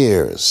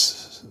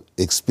years,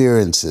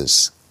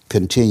 experiences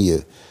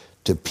continue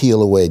to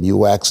peel away, and you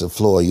wax a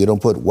floor. You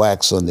don't put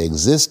wax on the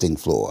existing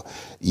floor.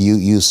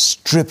 You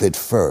strip it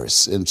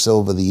first. And so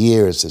over the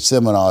years, the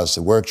seminars,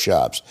 the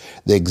workshops,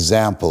 the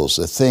examples,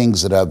 the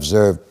things that I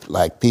observed,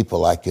 like people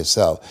like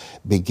yourself,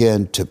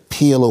 begin to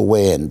peel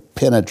away and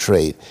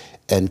penetrate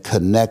and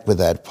connect with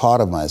that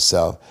part of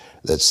myself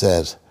that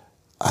says,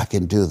 I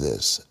can do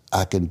this,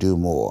 I can do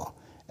more,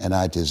 and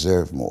I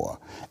deserve more.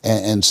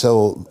 And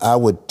so I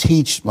would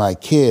teach my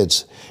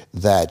kids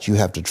that you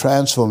have to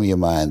transform your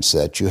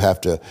mindset. You have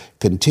to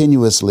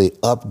continuously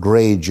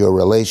upgrade your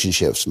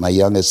relationships. My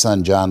youngest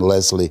son, John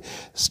Leslie,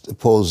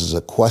 poses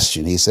a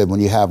question. He said,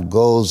 when you have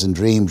goals and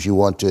dreams you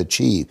want to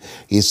achieve,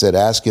 he said,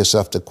 ask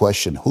yourself the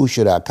question, who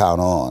should I count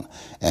on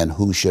and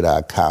who should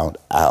I count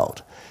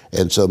out?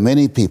 And so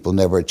many people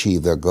never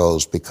achieve their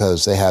goals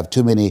because they have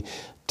too many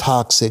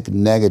toxic,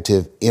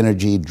 negative,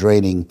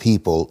 energy-draining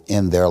people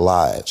in their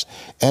lives.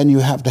 And you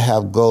have to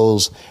have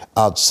goals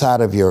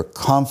outside of your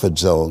comfort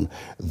zone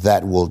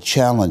that will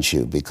challenge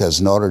you, because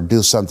in order to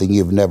do something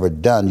you've never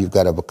done, you've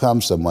got to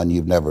become someone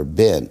you've never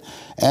been.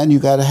 And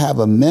you've got to have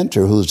a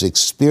mentor who's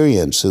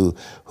experienced,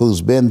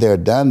 who's been there,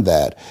 done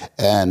that.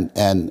 And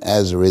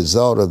as a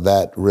result of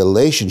that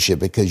relationship,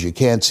 because you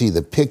can't see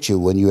the picture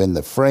when you're in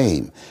the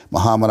frame,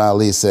 Muhammad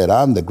Ali said,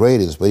 I'm the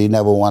greatest, but he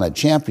never won a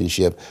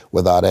championship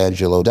without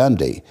Angelo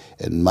Dundee.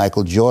 And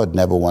Michael Jordan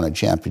never won a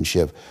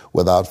championship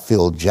without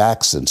Phil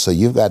Jackson. So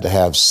you've got to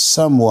have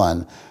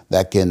someone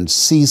that can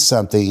see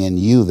something in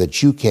you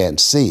that you can't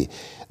see,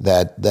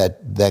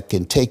 that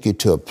can take you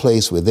to a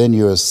place within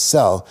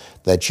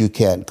yourself that you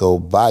can't go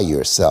by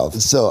yourself.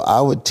 So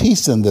I would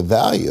teach them the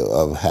value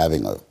of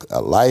having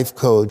a life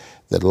coach,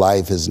 that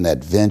life is an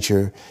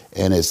adventure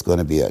and it's going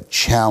to be a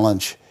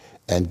challenge,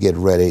 and get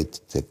ready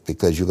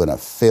because you're going to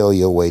fail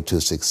your way to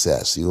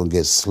success. You're going to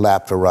get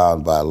slapped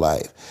around by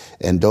life.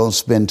 And don't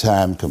spend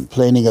time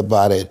complaining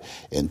about it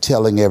and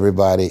telling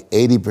everybody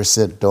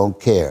 80% don't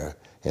care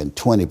and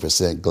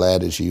 20%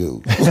 glad it's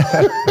you.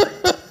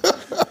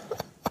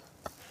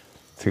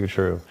 Too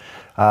true.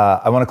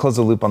 I want to close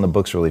the loop on the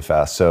books really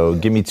fast. So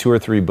give me 2 or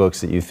 3 books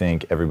that you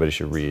think everybody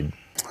should read.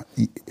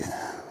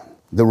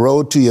 The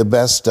Road to Your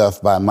Best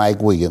Stuff by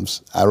Mike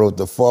Williams. I wrote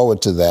the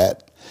foreword to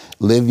that.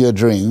 Live Your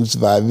Dreams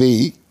by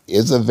me.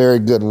 It's a very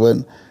good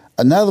one.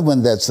 Another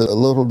one that's a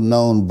little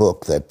known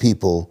book that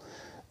people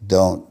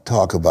don't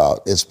talk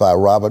about. It's by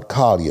Robert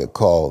Collier,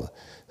 called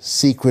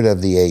Secret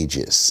of the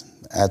Ages.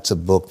 That's a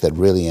book that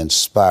really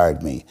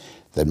inspired me,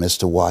 that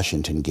Mr.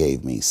 Washington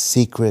gave me.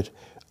 Secret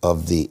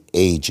of the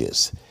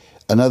Ages.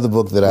 Another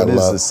book that I love.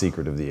 What is The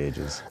Secret of the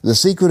Ages? The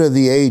Secret of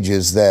the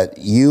Ages, that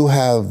you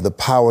have the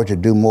power to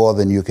do more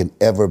than you can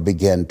ever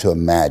begin to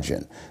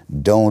imagine.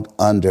 Don't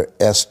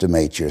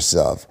underestimate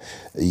yourself.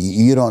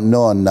 You don't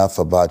know enough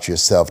about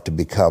yourself to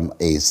become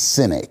a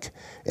cynic.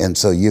 And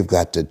so you've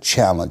got to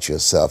challenge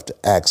yourself to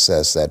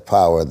access that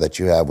power that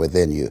you have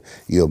within you.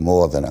 You're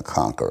more than a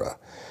conqueror.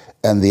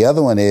 And the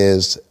other one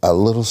is a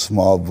little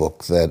small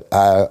book that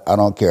I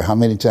don't care how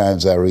many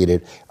times I read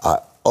it, I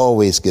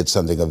always get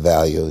something of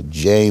value.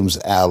 James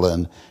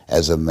Allen,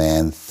 As a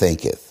Man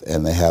Thinketh.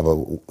 And they have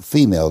a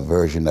female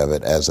version of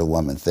it, As a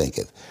Woman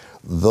Thinketh.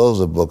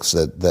 Those are books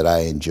that I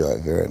enjoy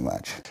very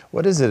much.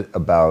 What is it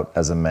about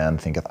As a Man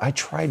Thinketh? I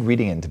tried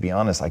reading it, and to be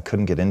honest, I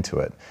couldn't get into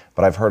it.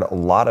 But I've heard a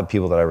lot of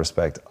people that I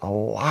respect a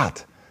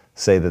lot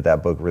say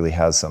that book really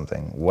has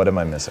something. What am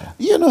I missing?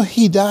 You know,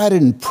 he died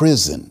in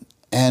prison.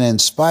 And in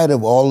spite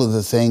of all of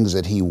the things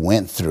that he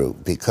went through,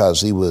 because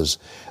he was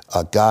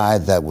a guy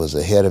that was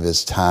ahead of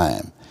his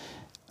time,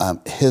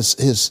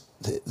 his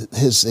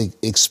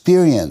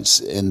experience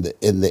in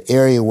the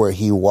area where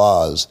he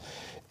was,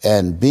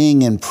 and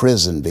being in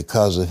prison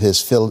because of his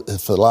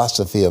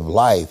philosophy of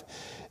life,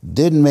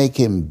 didn't make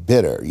him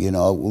bitter. You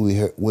know,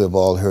 we've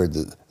all heard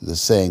the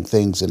saying,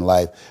 things in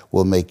life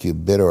will make you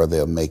bitter or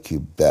they'll make you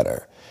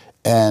better.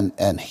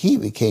 And he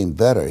became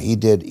better. He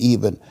did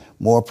even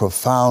more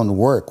profound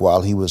work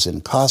while he was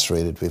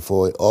incarcerated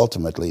before he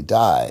ultimately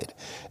died.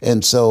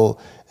 And so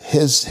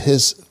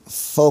his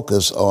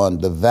focus on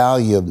the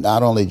value of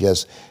not only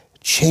just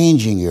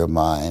changing your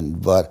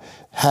mind, but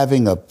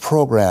having a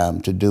program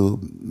to do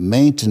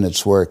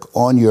maintenance work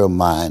on your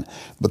mind,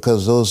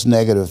 because those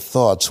negative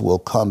thoughts will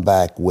come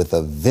back with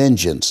a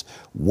vengeance.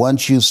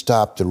 Once you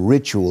stop the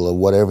ritual of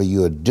whatever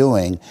you are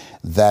doing,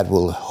 that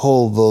will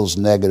hold those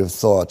negative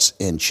thoughts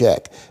in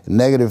check.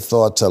 Negative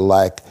thoughts are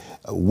like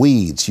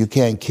weeds. You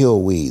can't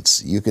kill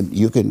weeds. You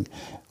can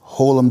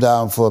hold them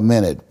down for a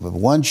minute, but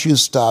once you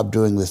stop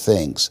doing the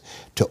things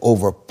to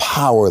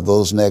overpower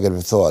those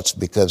negative thoughts,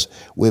 because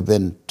we've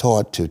been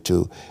taught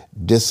to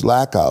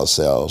dislike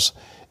ourselves,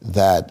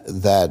 that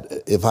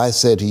if I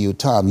said to you,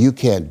 Tom, you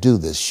can't do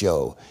this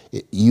show,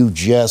 you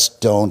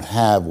just don't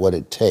have what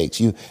it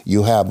takes.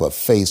 You have a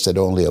face that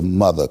only a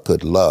mother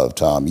could love,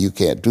 Tom. You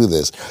can't do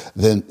this.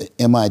 Then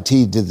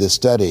MIT did this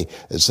study,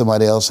 and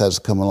somebody else has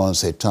to come along and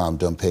say, Tom,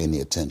 don't pay any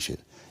attention.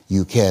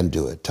 You can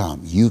do it,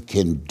 Tom. You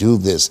can do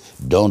this.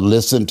 Don't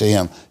listen to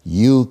him.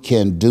 You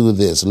can do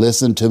this.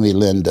 Listen to me,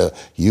 Linda.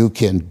 You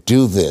can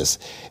do this.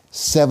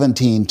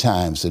 17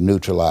 times to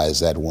neutralize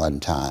that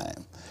one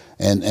time.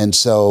 And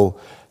so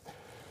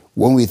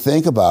when we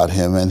think about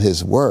him and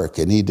his work,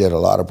 and he did a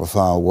lot of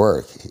profound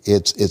work,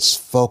 it's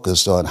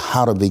focused on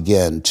how to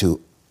begin to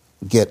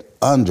get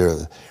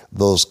under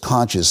those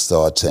conscious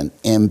thoughts and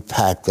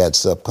impact that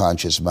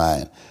subconscious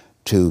mind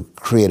to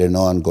create an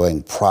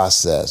ongoing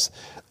process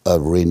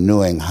of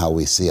renewing how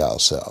we see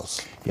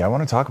ourselves. Yeah, I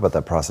want to talk about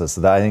that process.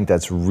 I think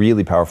that's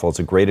really powerful. It's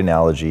a great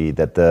analogy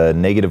that the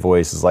negative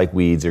voice is like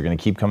weeds. They're going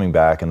to keep coming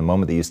back, and the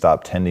moment that you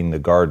stop tending the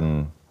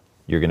garden,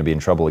 you're going to be in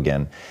trouble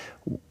again.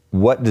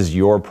 What does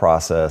your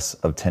process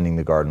of tending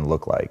the garden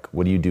look like?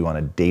 What do you do on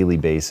a daily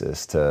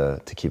basis to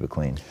keep it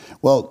clean?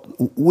 Well,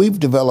 we've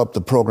developed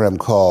a program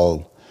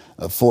called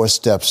 4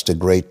 Steps to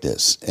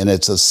Greatness, and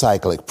it's a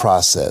cyclic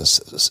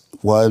process.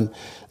 One,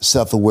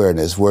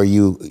 self-awareness, where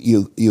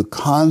you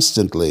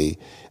constantly,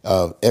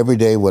 every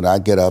day when I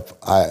get up,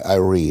 I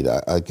read.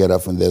 I get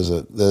up and there's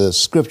a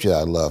scripture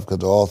I love,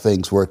 because all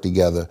things work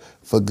together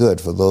for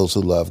good for those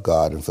who love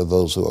God and for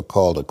those who are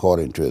called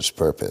according to his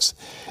purpose.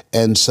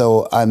 And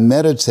so I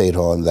meditate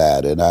on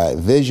that, and I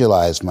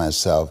visualize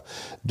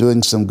myself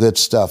doing some good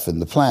stuff in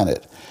the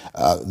planet.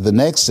 The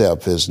next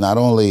step is not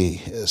only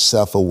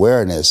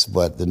self-awareness,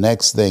 but the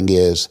next thing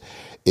is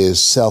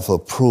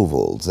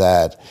self-approval,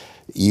 that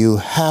you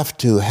have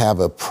to have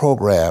a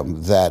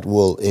program that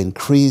will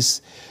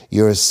increase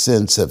your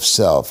sense of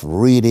self,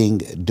 reading,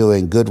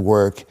 doing good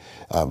work,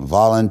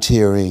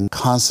 volunteering,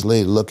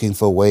 constantly looking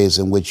for ways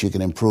in which you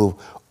can improve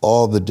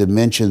all the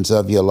dimensions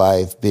of your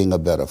life, being a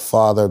better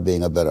father,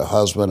 being a better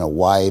husband, a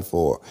wife,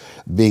 or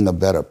being a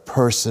better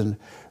person,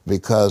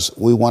 because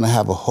we want to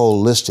have a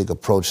holistic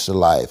approach to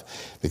life.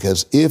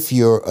 Because if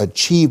your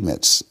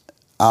achievements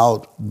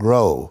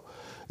outgrow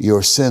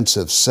your sense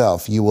of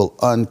self, you will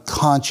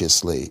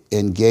unconsciously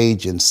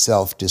engage in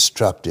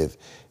self-destructive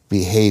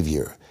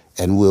behavior.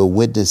 And we're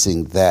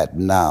witnessing that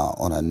now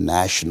on a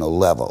national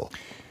level.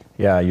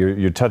 Yeah,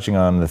 you're touching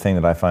on the thing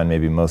that I find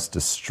maybe most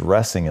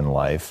distressing in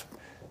life.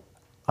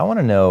 I want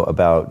to know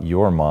about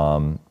your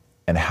mom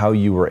and how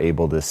you were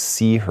able to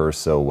see her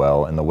so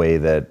well in the way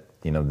that,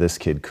 this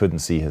kid couldn't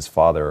see his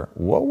father.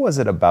 What was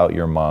it about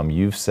your mom?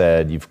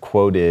 You've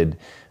quoted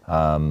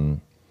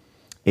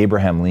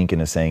Abraham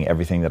Lincoln as saying,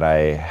 everything that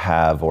I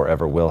have or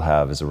ever will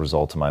have is a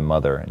result of my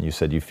mother. And you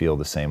said you feel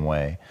the same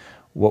way.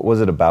 What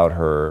was it about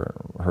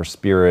her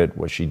spirit,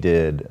 what she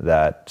did,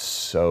 that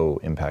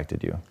so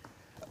impacted you?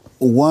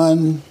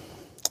 One,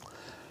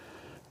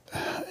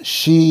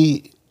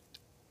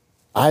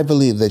 I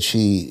believe that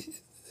she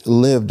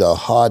lived a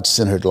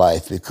heart-centered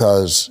life,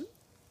 because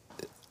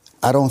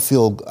I don't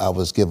feel I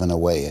was given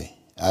away.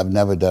 I've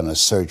never done a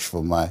search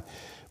for my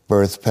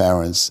birth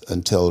parents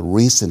until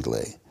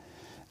recently,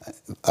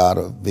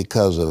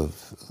 because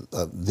of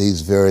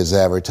these various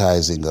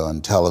advertising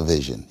on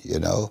television,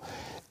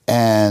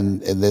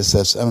 And they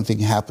said something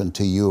happened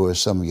to you or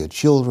some of your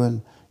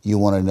children. You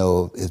want to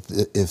know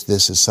if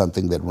this is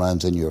something that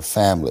runs in your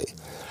family.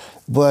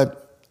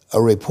 But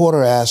a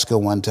reporter asked her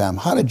one time,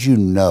 how did you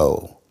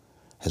know,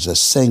 as a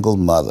single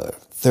mother,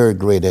 3rd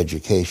grade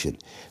education,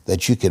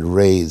 that you could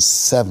raise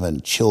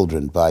 7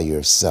 children by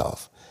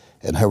yourself?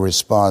 And her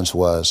response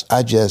was,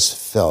 I just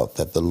felt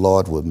that the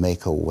Lord would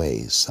make a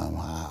way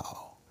somehow.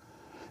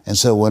 And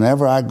so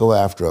whenever I go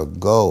after a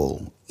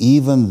goal,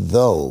 even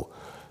though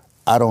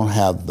I don't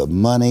have the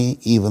money,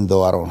 even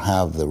though I don't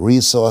have the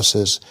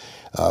resources,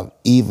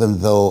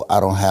 even though I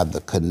don't have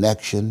the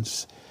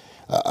connections.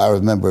 I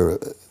remember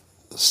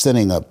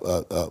sending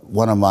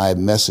one of my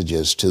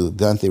messages to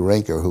Gunther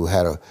Rinker, who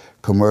had a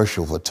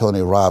commercial for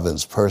Tony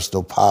Robbins'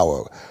 Personal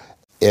Power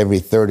every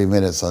 30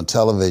 minutes on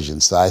television.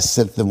 So I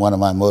sent them one of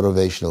my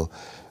motivational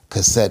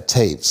cassette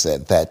tapes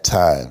at that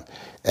time.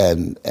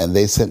 And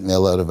they sent me a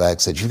letter back,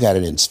 said, you got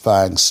an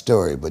inspiring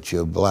story, but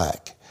you're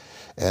black.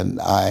 And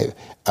I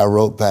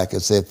wrote back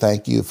and said,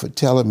 thank you for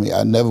telling me.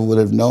 I never would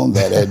have known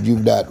that had you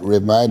not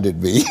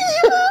reminded me.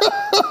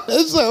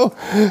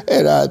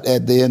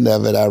 At the end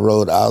of it, I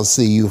wrote, I'll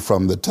see you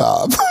from the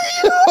top.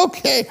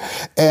 Okay.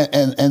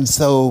 And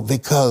so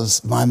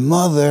because my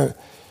mother,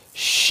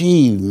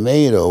 she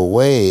made a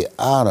way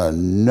out of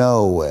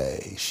no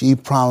way. She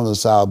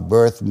promised our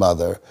birth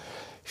mother,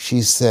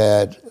 she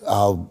said,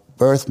 our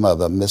birth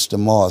mother, Mr.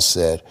 Moore,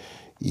 said,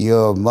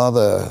 your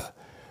mother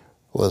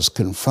was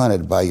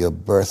confronted by your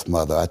birth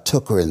mother. I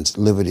took her in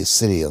Liberty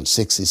City on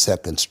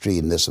 62nd Street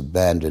in this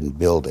abandoned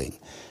building.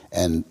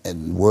 And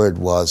word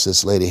was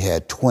this lady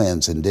had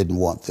twins and didn't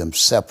want them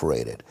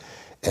separated.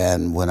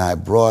 And when I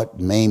brought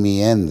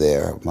Mamie in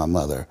there, my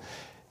mother,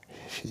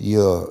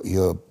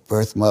 your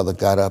birth mother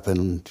got up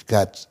and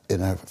got in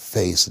her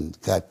face and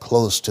got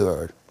close to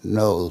her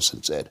nose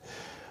and said,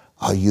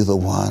 are you the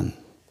one?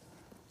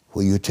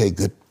 Will you take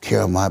good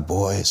care of my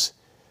boys?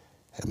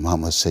 And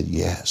Mama said,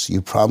 yes.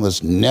 You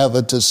promised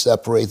never to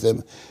separate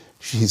them?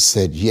 She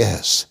said,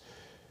 yes.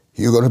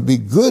 You're going to be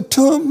good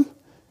to them?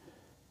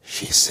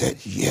 She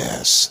said,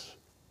 yes.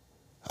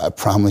 I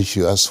promise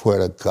you, I swear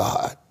to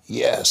God,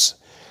 yes.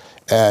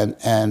 And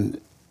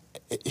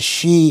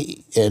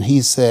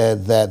he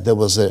said that there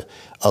was a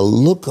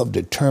look of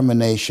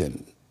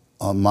determination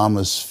on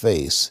Mama's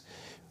face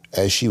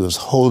as she was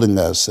holding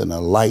us in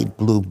a light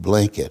blue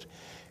blanket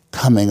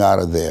coming out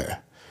of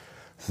there,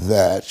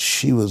 that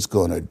she was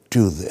going to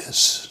do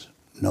this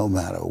no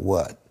matter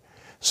what.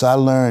 So I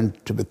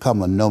learned to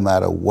become a no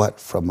matter what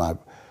from my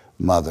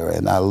mother,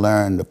 and I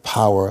learned the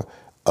power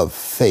of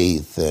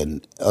faith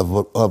and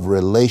of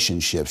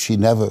relationships. She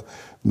never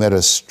met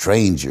a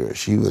stranger.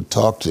 She would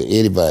talk to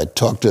anybody,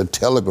 talk to a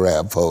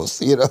telegraph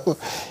post, you know.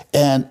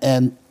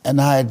 And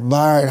I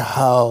admired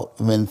how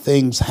when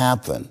things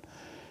happen,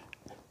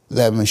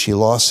 that when she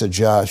lost her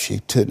job, she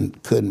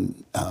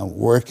couldn't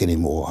work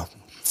anymore.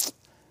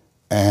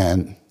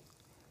 And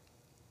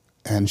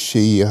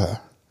she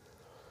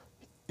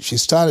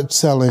started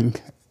selling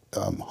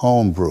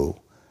homebrew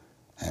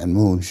and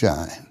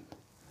moonshine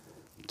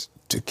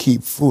to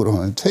keep food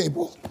on the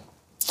table.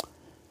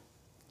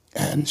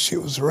 And she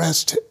was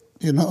arrested,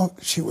 you know.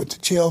 She went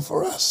to jail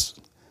for us.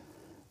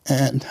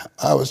 And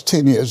I was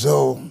 10 years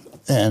old,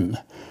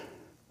 and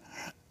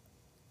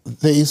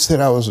they said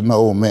I was an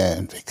old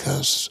man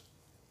because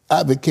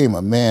I became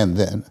a man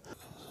then.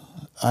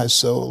 I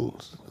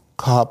sold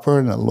copper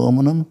and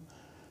aluminum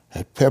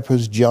at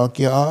Pepper's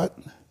Junkyard.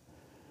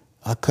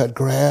 I cut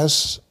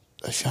grass,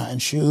 I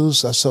shined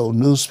shoes, I sold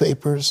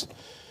newspapers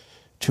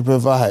to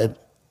provide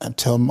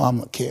until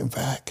Mama came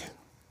back.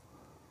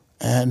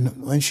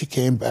 And when she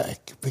came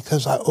back,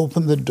 because I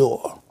opened the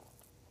door,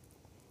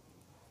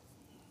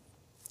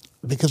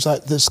 because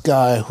this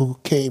guy who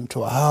came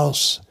to a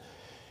house,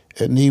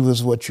 and he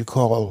was what you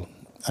call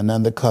an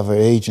undercover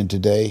agent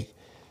today.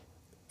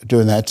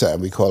 During that time,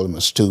 we called him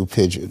a stew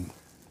pigeon.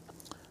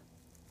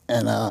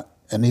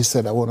 And he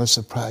said, I want to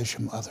surprise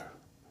your mother.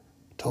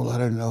 Don't let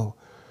her know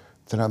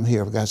that I'm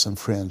here. I've got some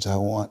friends. I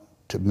want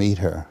to meet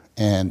her.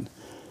 And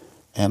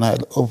I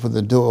opened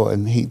the door,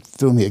 and he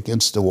threw me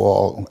against the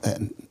wall,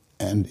 and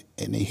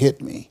he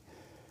hit me.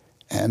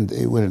 And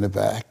they went in the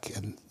back,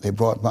 and they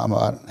brought Mama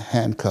out in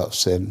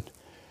handcuffs. And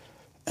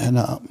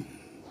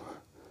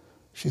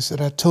she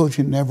said, I told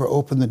you never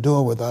open the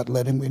door without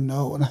letting me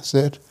know. And I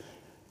said,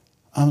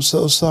 I'm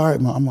so sorry,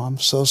 Mama, I'm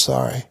so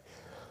sorry.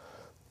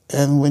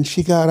 And when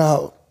she got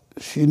out,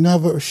 she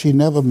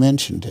never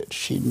mentioned it.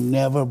 She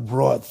never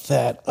brought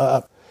that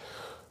up.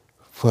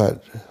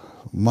 But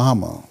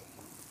Mama,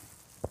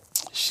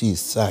 she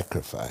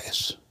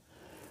sacrificed.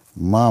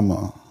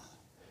 Mama,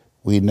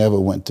 we never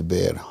went to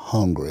bed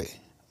hungry.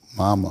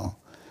 Mama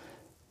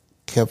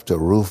kept a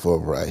roof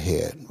over our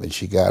head. When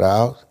she got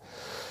out,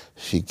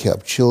 she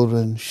kept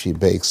children. She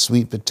baked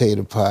sweet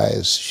potato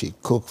pies. She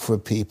cooked for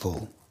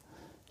people.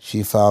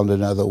 She found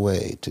another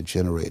way to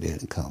generate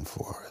income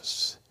for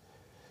us.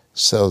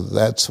 So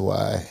that's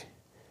why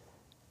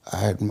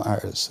I admire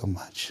her so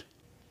much.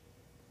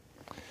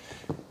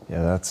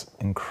 Yeah, that's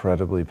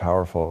incredibly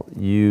powerful.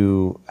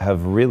 You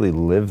have really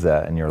lived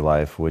that in your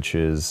life, which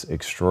is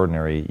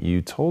extraordinary.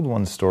 You told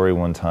one story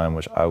one time,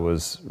 which I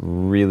was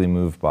really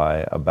moved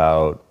by,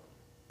 about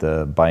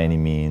the by any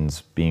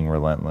means, being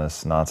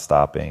relentless, not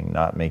stopping,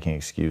 not making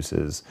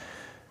excuses,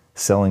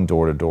 selling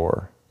door to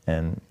door.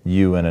 And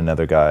you and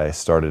another guy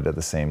started at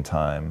the same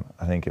time.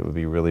 I think it would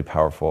be really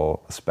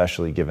powerful,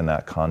 especially given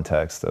that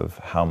context of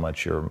how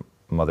much your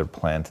mother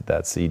planted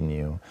that seed in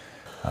you.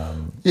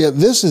 Yeah,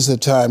 this is a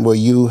time where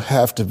you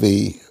have to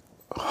be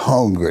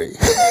hungry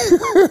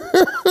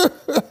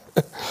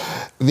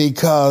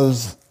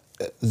because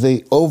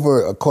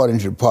according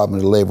to the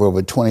Department of Labor,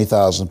 over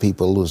 20,000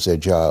 people lose their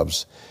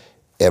jobs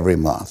every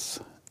month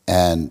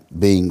and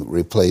being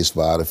replaced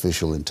by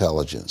artificial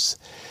intelligence.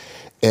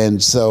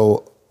 And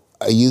so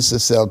I used to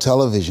sell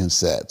television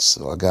sets.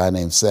 So a guy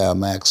named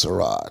Sam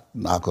Axelrod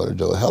knock on the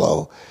door.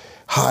 Hello,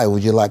 hi,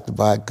 would you like to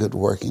buy a good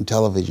working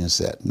television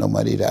set? No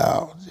money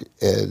down.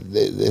 And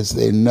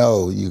they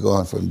know you're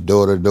going from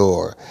door to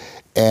door.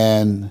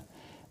 And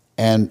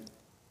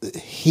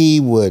he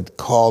would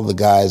call the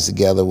guys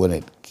together when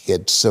it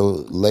gets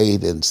so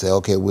late and say,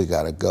 okay, we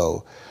gotta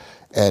go.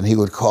 And he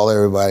would call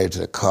everybody to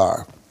the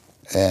car.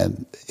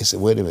 And he said,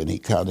 wait a minute, he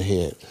counted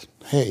ahead.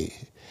 Hey,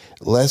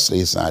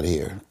 Leslie's not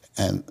here.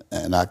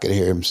 And I could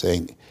hear him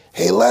saying,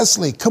 "Hey,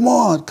 Leslie, come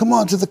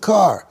on to the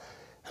car."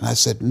 And I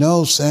said,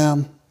 "No,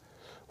 Sam,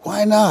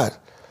 why not?"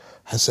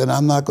 I said,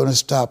 "I'm not going to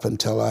stop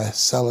until I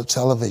sell a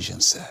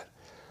television set.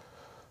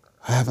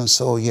 I haven't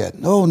sold yet."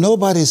 "No,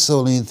 nobody's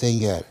sold anything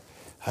yet."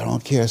 "I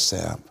don't care,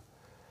 Sam.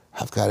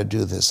 I've got to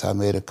do this. I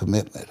made a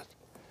commitment.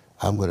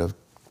 I'm going to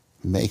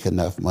make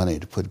enough money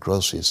to put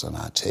groceries on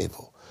our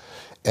table."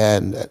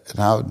 And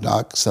I would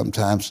knock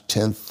sometimes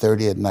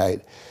 10:30 at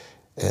night,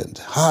 and,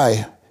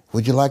 "Hi,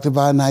 would you like to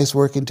buy a nice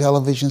working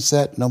television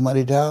set? No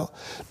money down?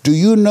 Do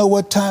you know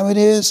what time it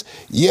is?"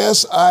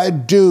 "Yes, I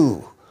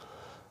do.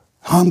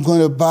 I'm going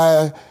to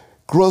buy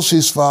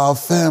groceries for our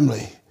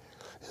family.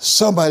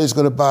 Somebody's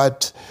going to buy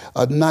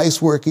a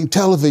nice working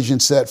television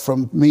set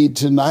from me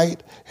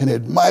tonight, and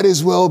it might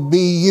as well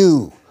be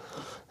you."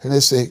 And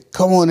they say,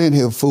 "Come on in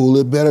here, fool.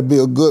 It better be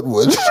a good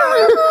one."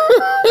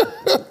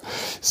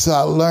 So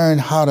I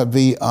learned how to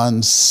be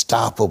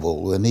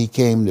unstoppable. When he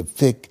came to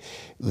pick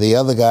the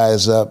other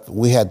guys up,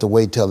 we had to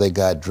wait till they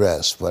got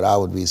dressed, but I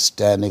would be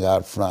standing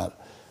out front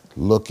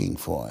looking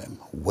for him,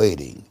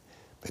 waiting,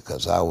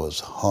 because I was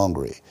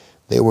hungry.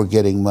 They were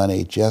getting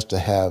money just to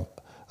have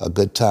a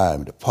good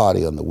time, to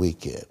party on the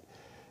weekend.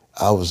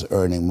 I was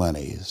earning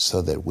money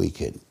so that we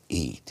could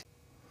eat.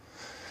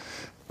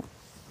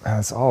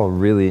 That's all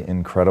really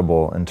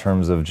incredible in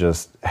terms of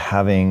just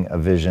having a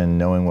vision,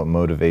 knowing what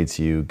motivates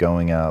you,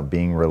 going out,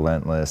 being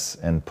relentless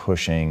and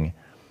pushing.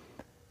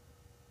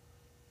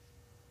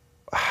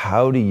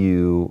 How do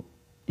you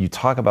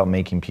talk about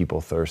making people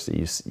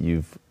thirsty?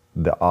 You've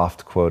the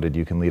oft quoted,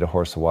 "You can lead a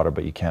horse to water,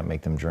 but you can't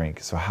make them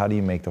drink." So how do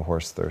you make the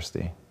horse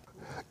thirsty?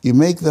 You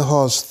make the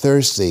horse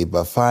thirsty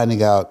by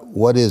finding out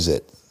what is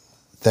it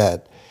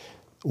that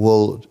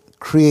will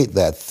create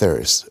that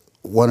thirst.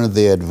 One of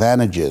the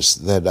advantages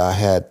that I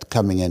had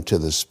coming into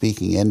the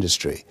speaking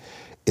industry,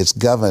 it's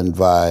governed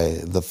by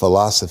the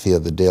philosophy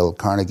of the Dale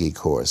Carnegie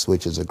course,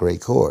 which is a great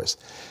course.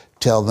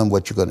 Tell them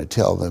what you're going to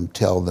tell them,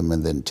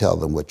 and then tell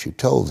them what you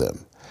told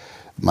them.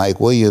 Mike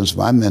Williams,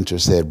 my mentor,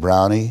 said,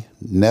 "Brownie,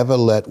 never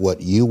let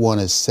what you want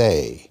to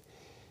say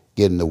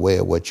get in the way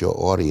of what your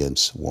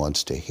audience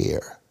wants to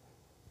hear.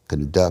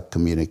 Conduct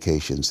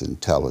communications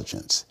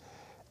intelligence.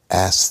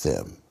 Ask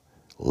them,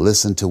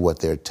 listen to what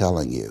they're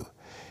telling you,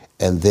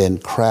 and then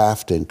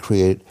craft and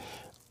create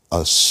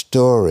a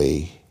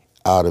story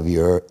out of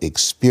your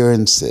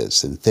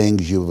experiences and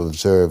things you've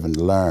observed and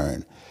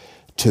learned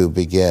to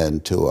begin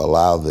to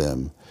allow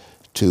them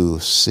to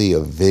see a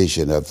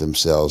vision of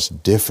themselves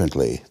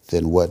differently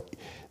than what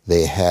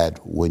they had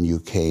when you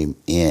came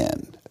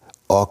in.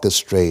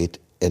 Orchestrate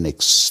an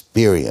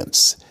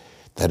experience.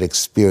 That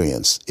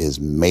experience is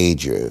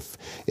major.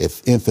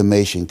 If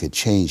information could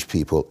change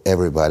people,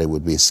 everybody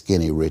would be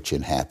skinny, rich,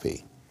 and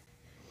happy."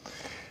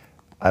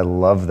 I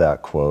love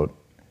that quote.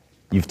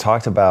 You've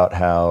talked about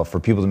how for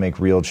people to make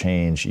real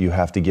change, you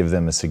have to give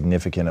them a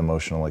significant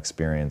emotional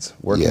experience.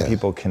 Where can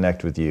people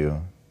connect with you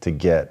to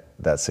get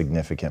that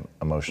significant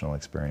emotional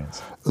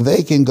experience?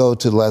 They can go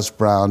to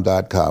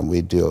lesbrown.com.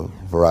 We do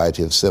a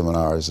variety of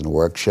seminars and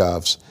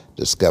workshops,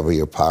 discover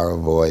your power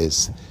of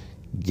voice,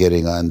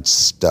 getting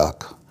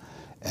unstuck,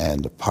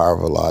 and the power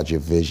of a larger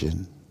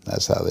vision.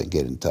 That's how they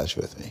get in touch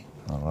with me.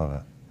 I love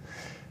it.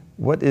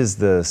 What is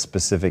the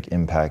specific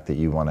impact that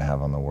you want to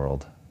have on the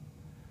world?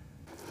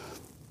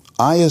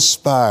 I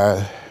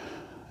aspire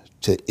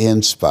to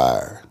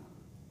inspire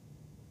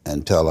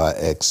until I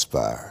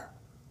expire.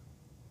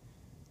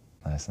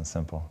 Nice and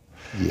simple.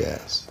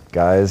 Yes.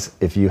 Guys,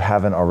 if you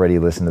haven't already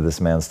listened to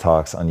this man's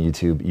talks on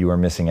YouTube, you are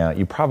missing out.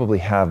 You probably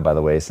have, by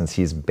the way, since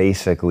he's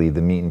basically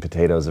the meat and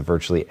potatoes of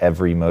virtually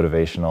every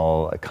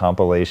motivational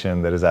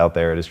compilation that is out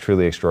there. It is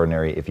truly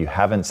extraordinary. If you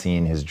haven't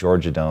seen his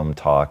Georgia Dome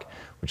talk,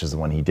 which is the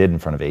one he did in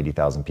front of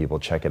 80,000 people,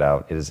 check it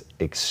out. It is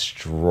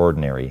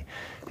extraordinary.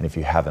 And if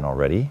you haven't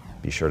already,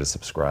 be sure to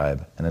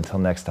subscribe. And until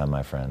next time,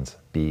 my friends,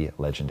 be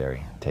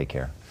legendary. Take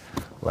care.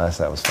 Les,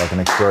 that was fucking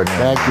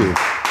extraordinary. Thank you.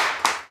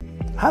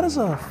 How does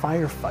a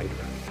firefighter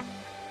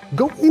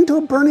go into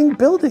a burning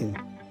building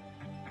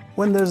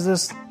when there's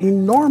this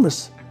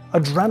enormous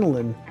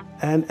adrenaline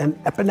and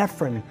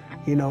epinephrine,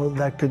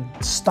 that could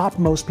stop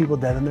most people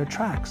dead in their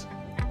tracks?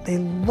 They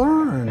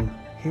learn,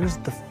 here's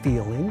the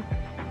feeling,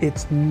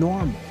 it's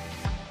normal.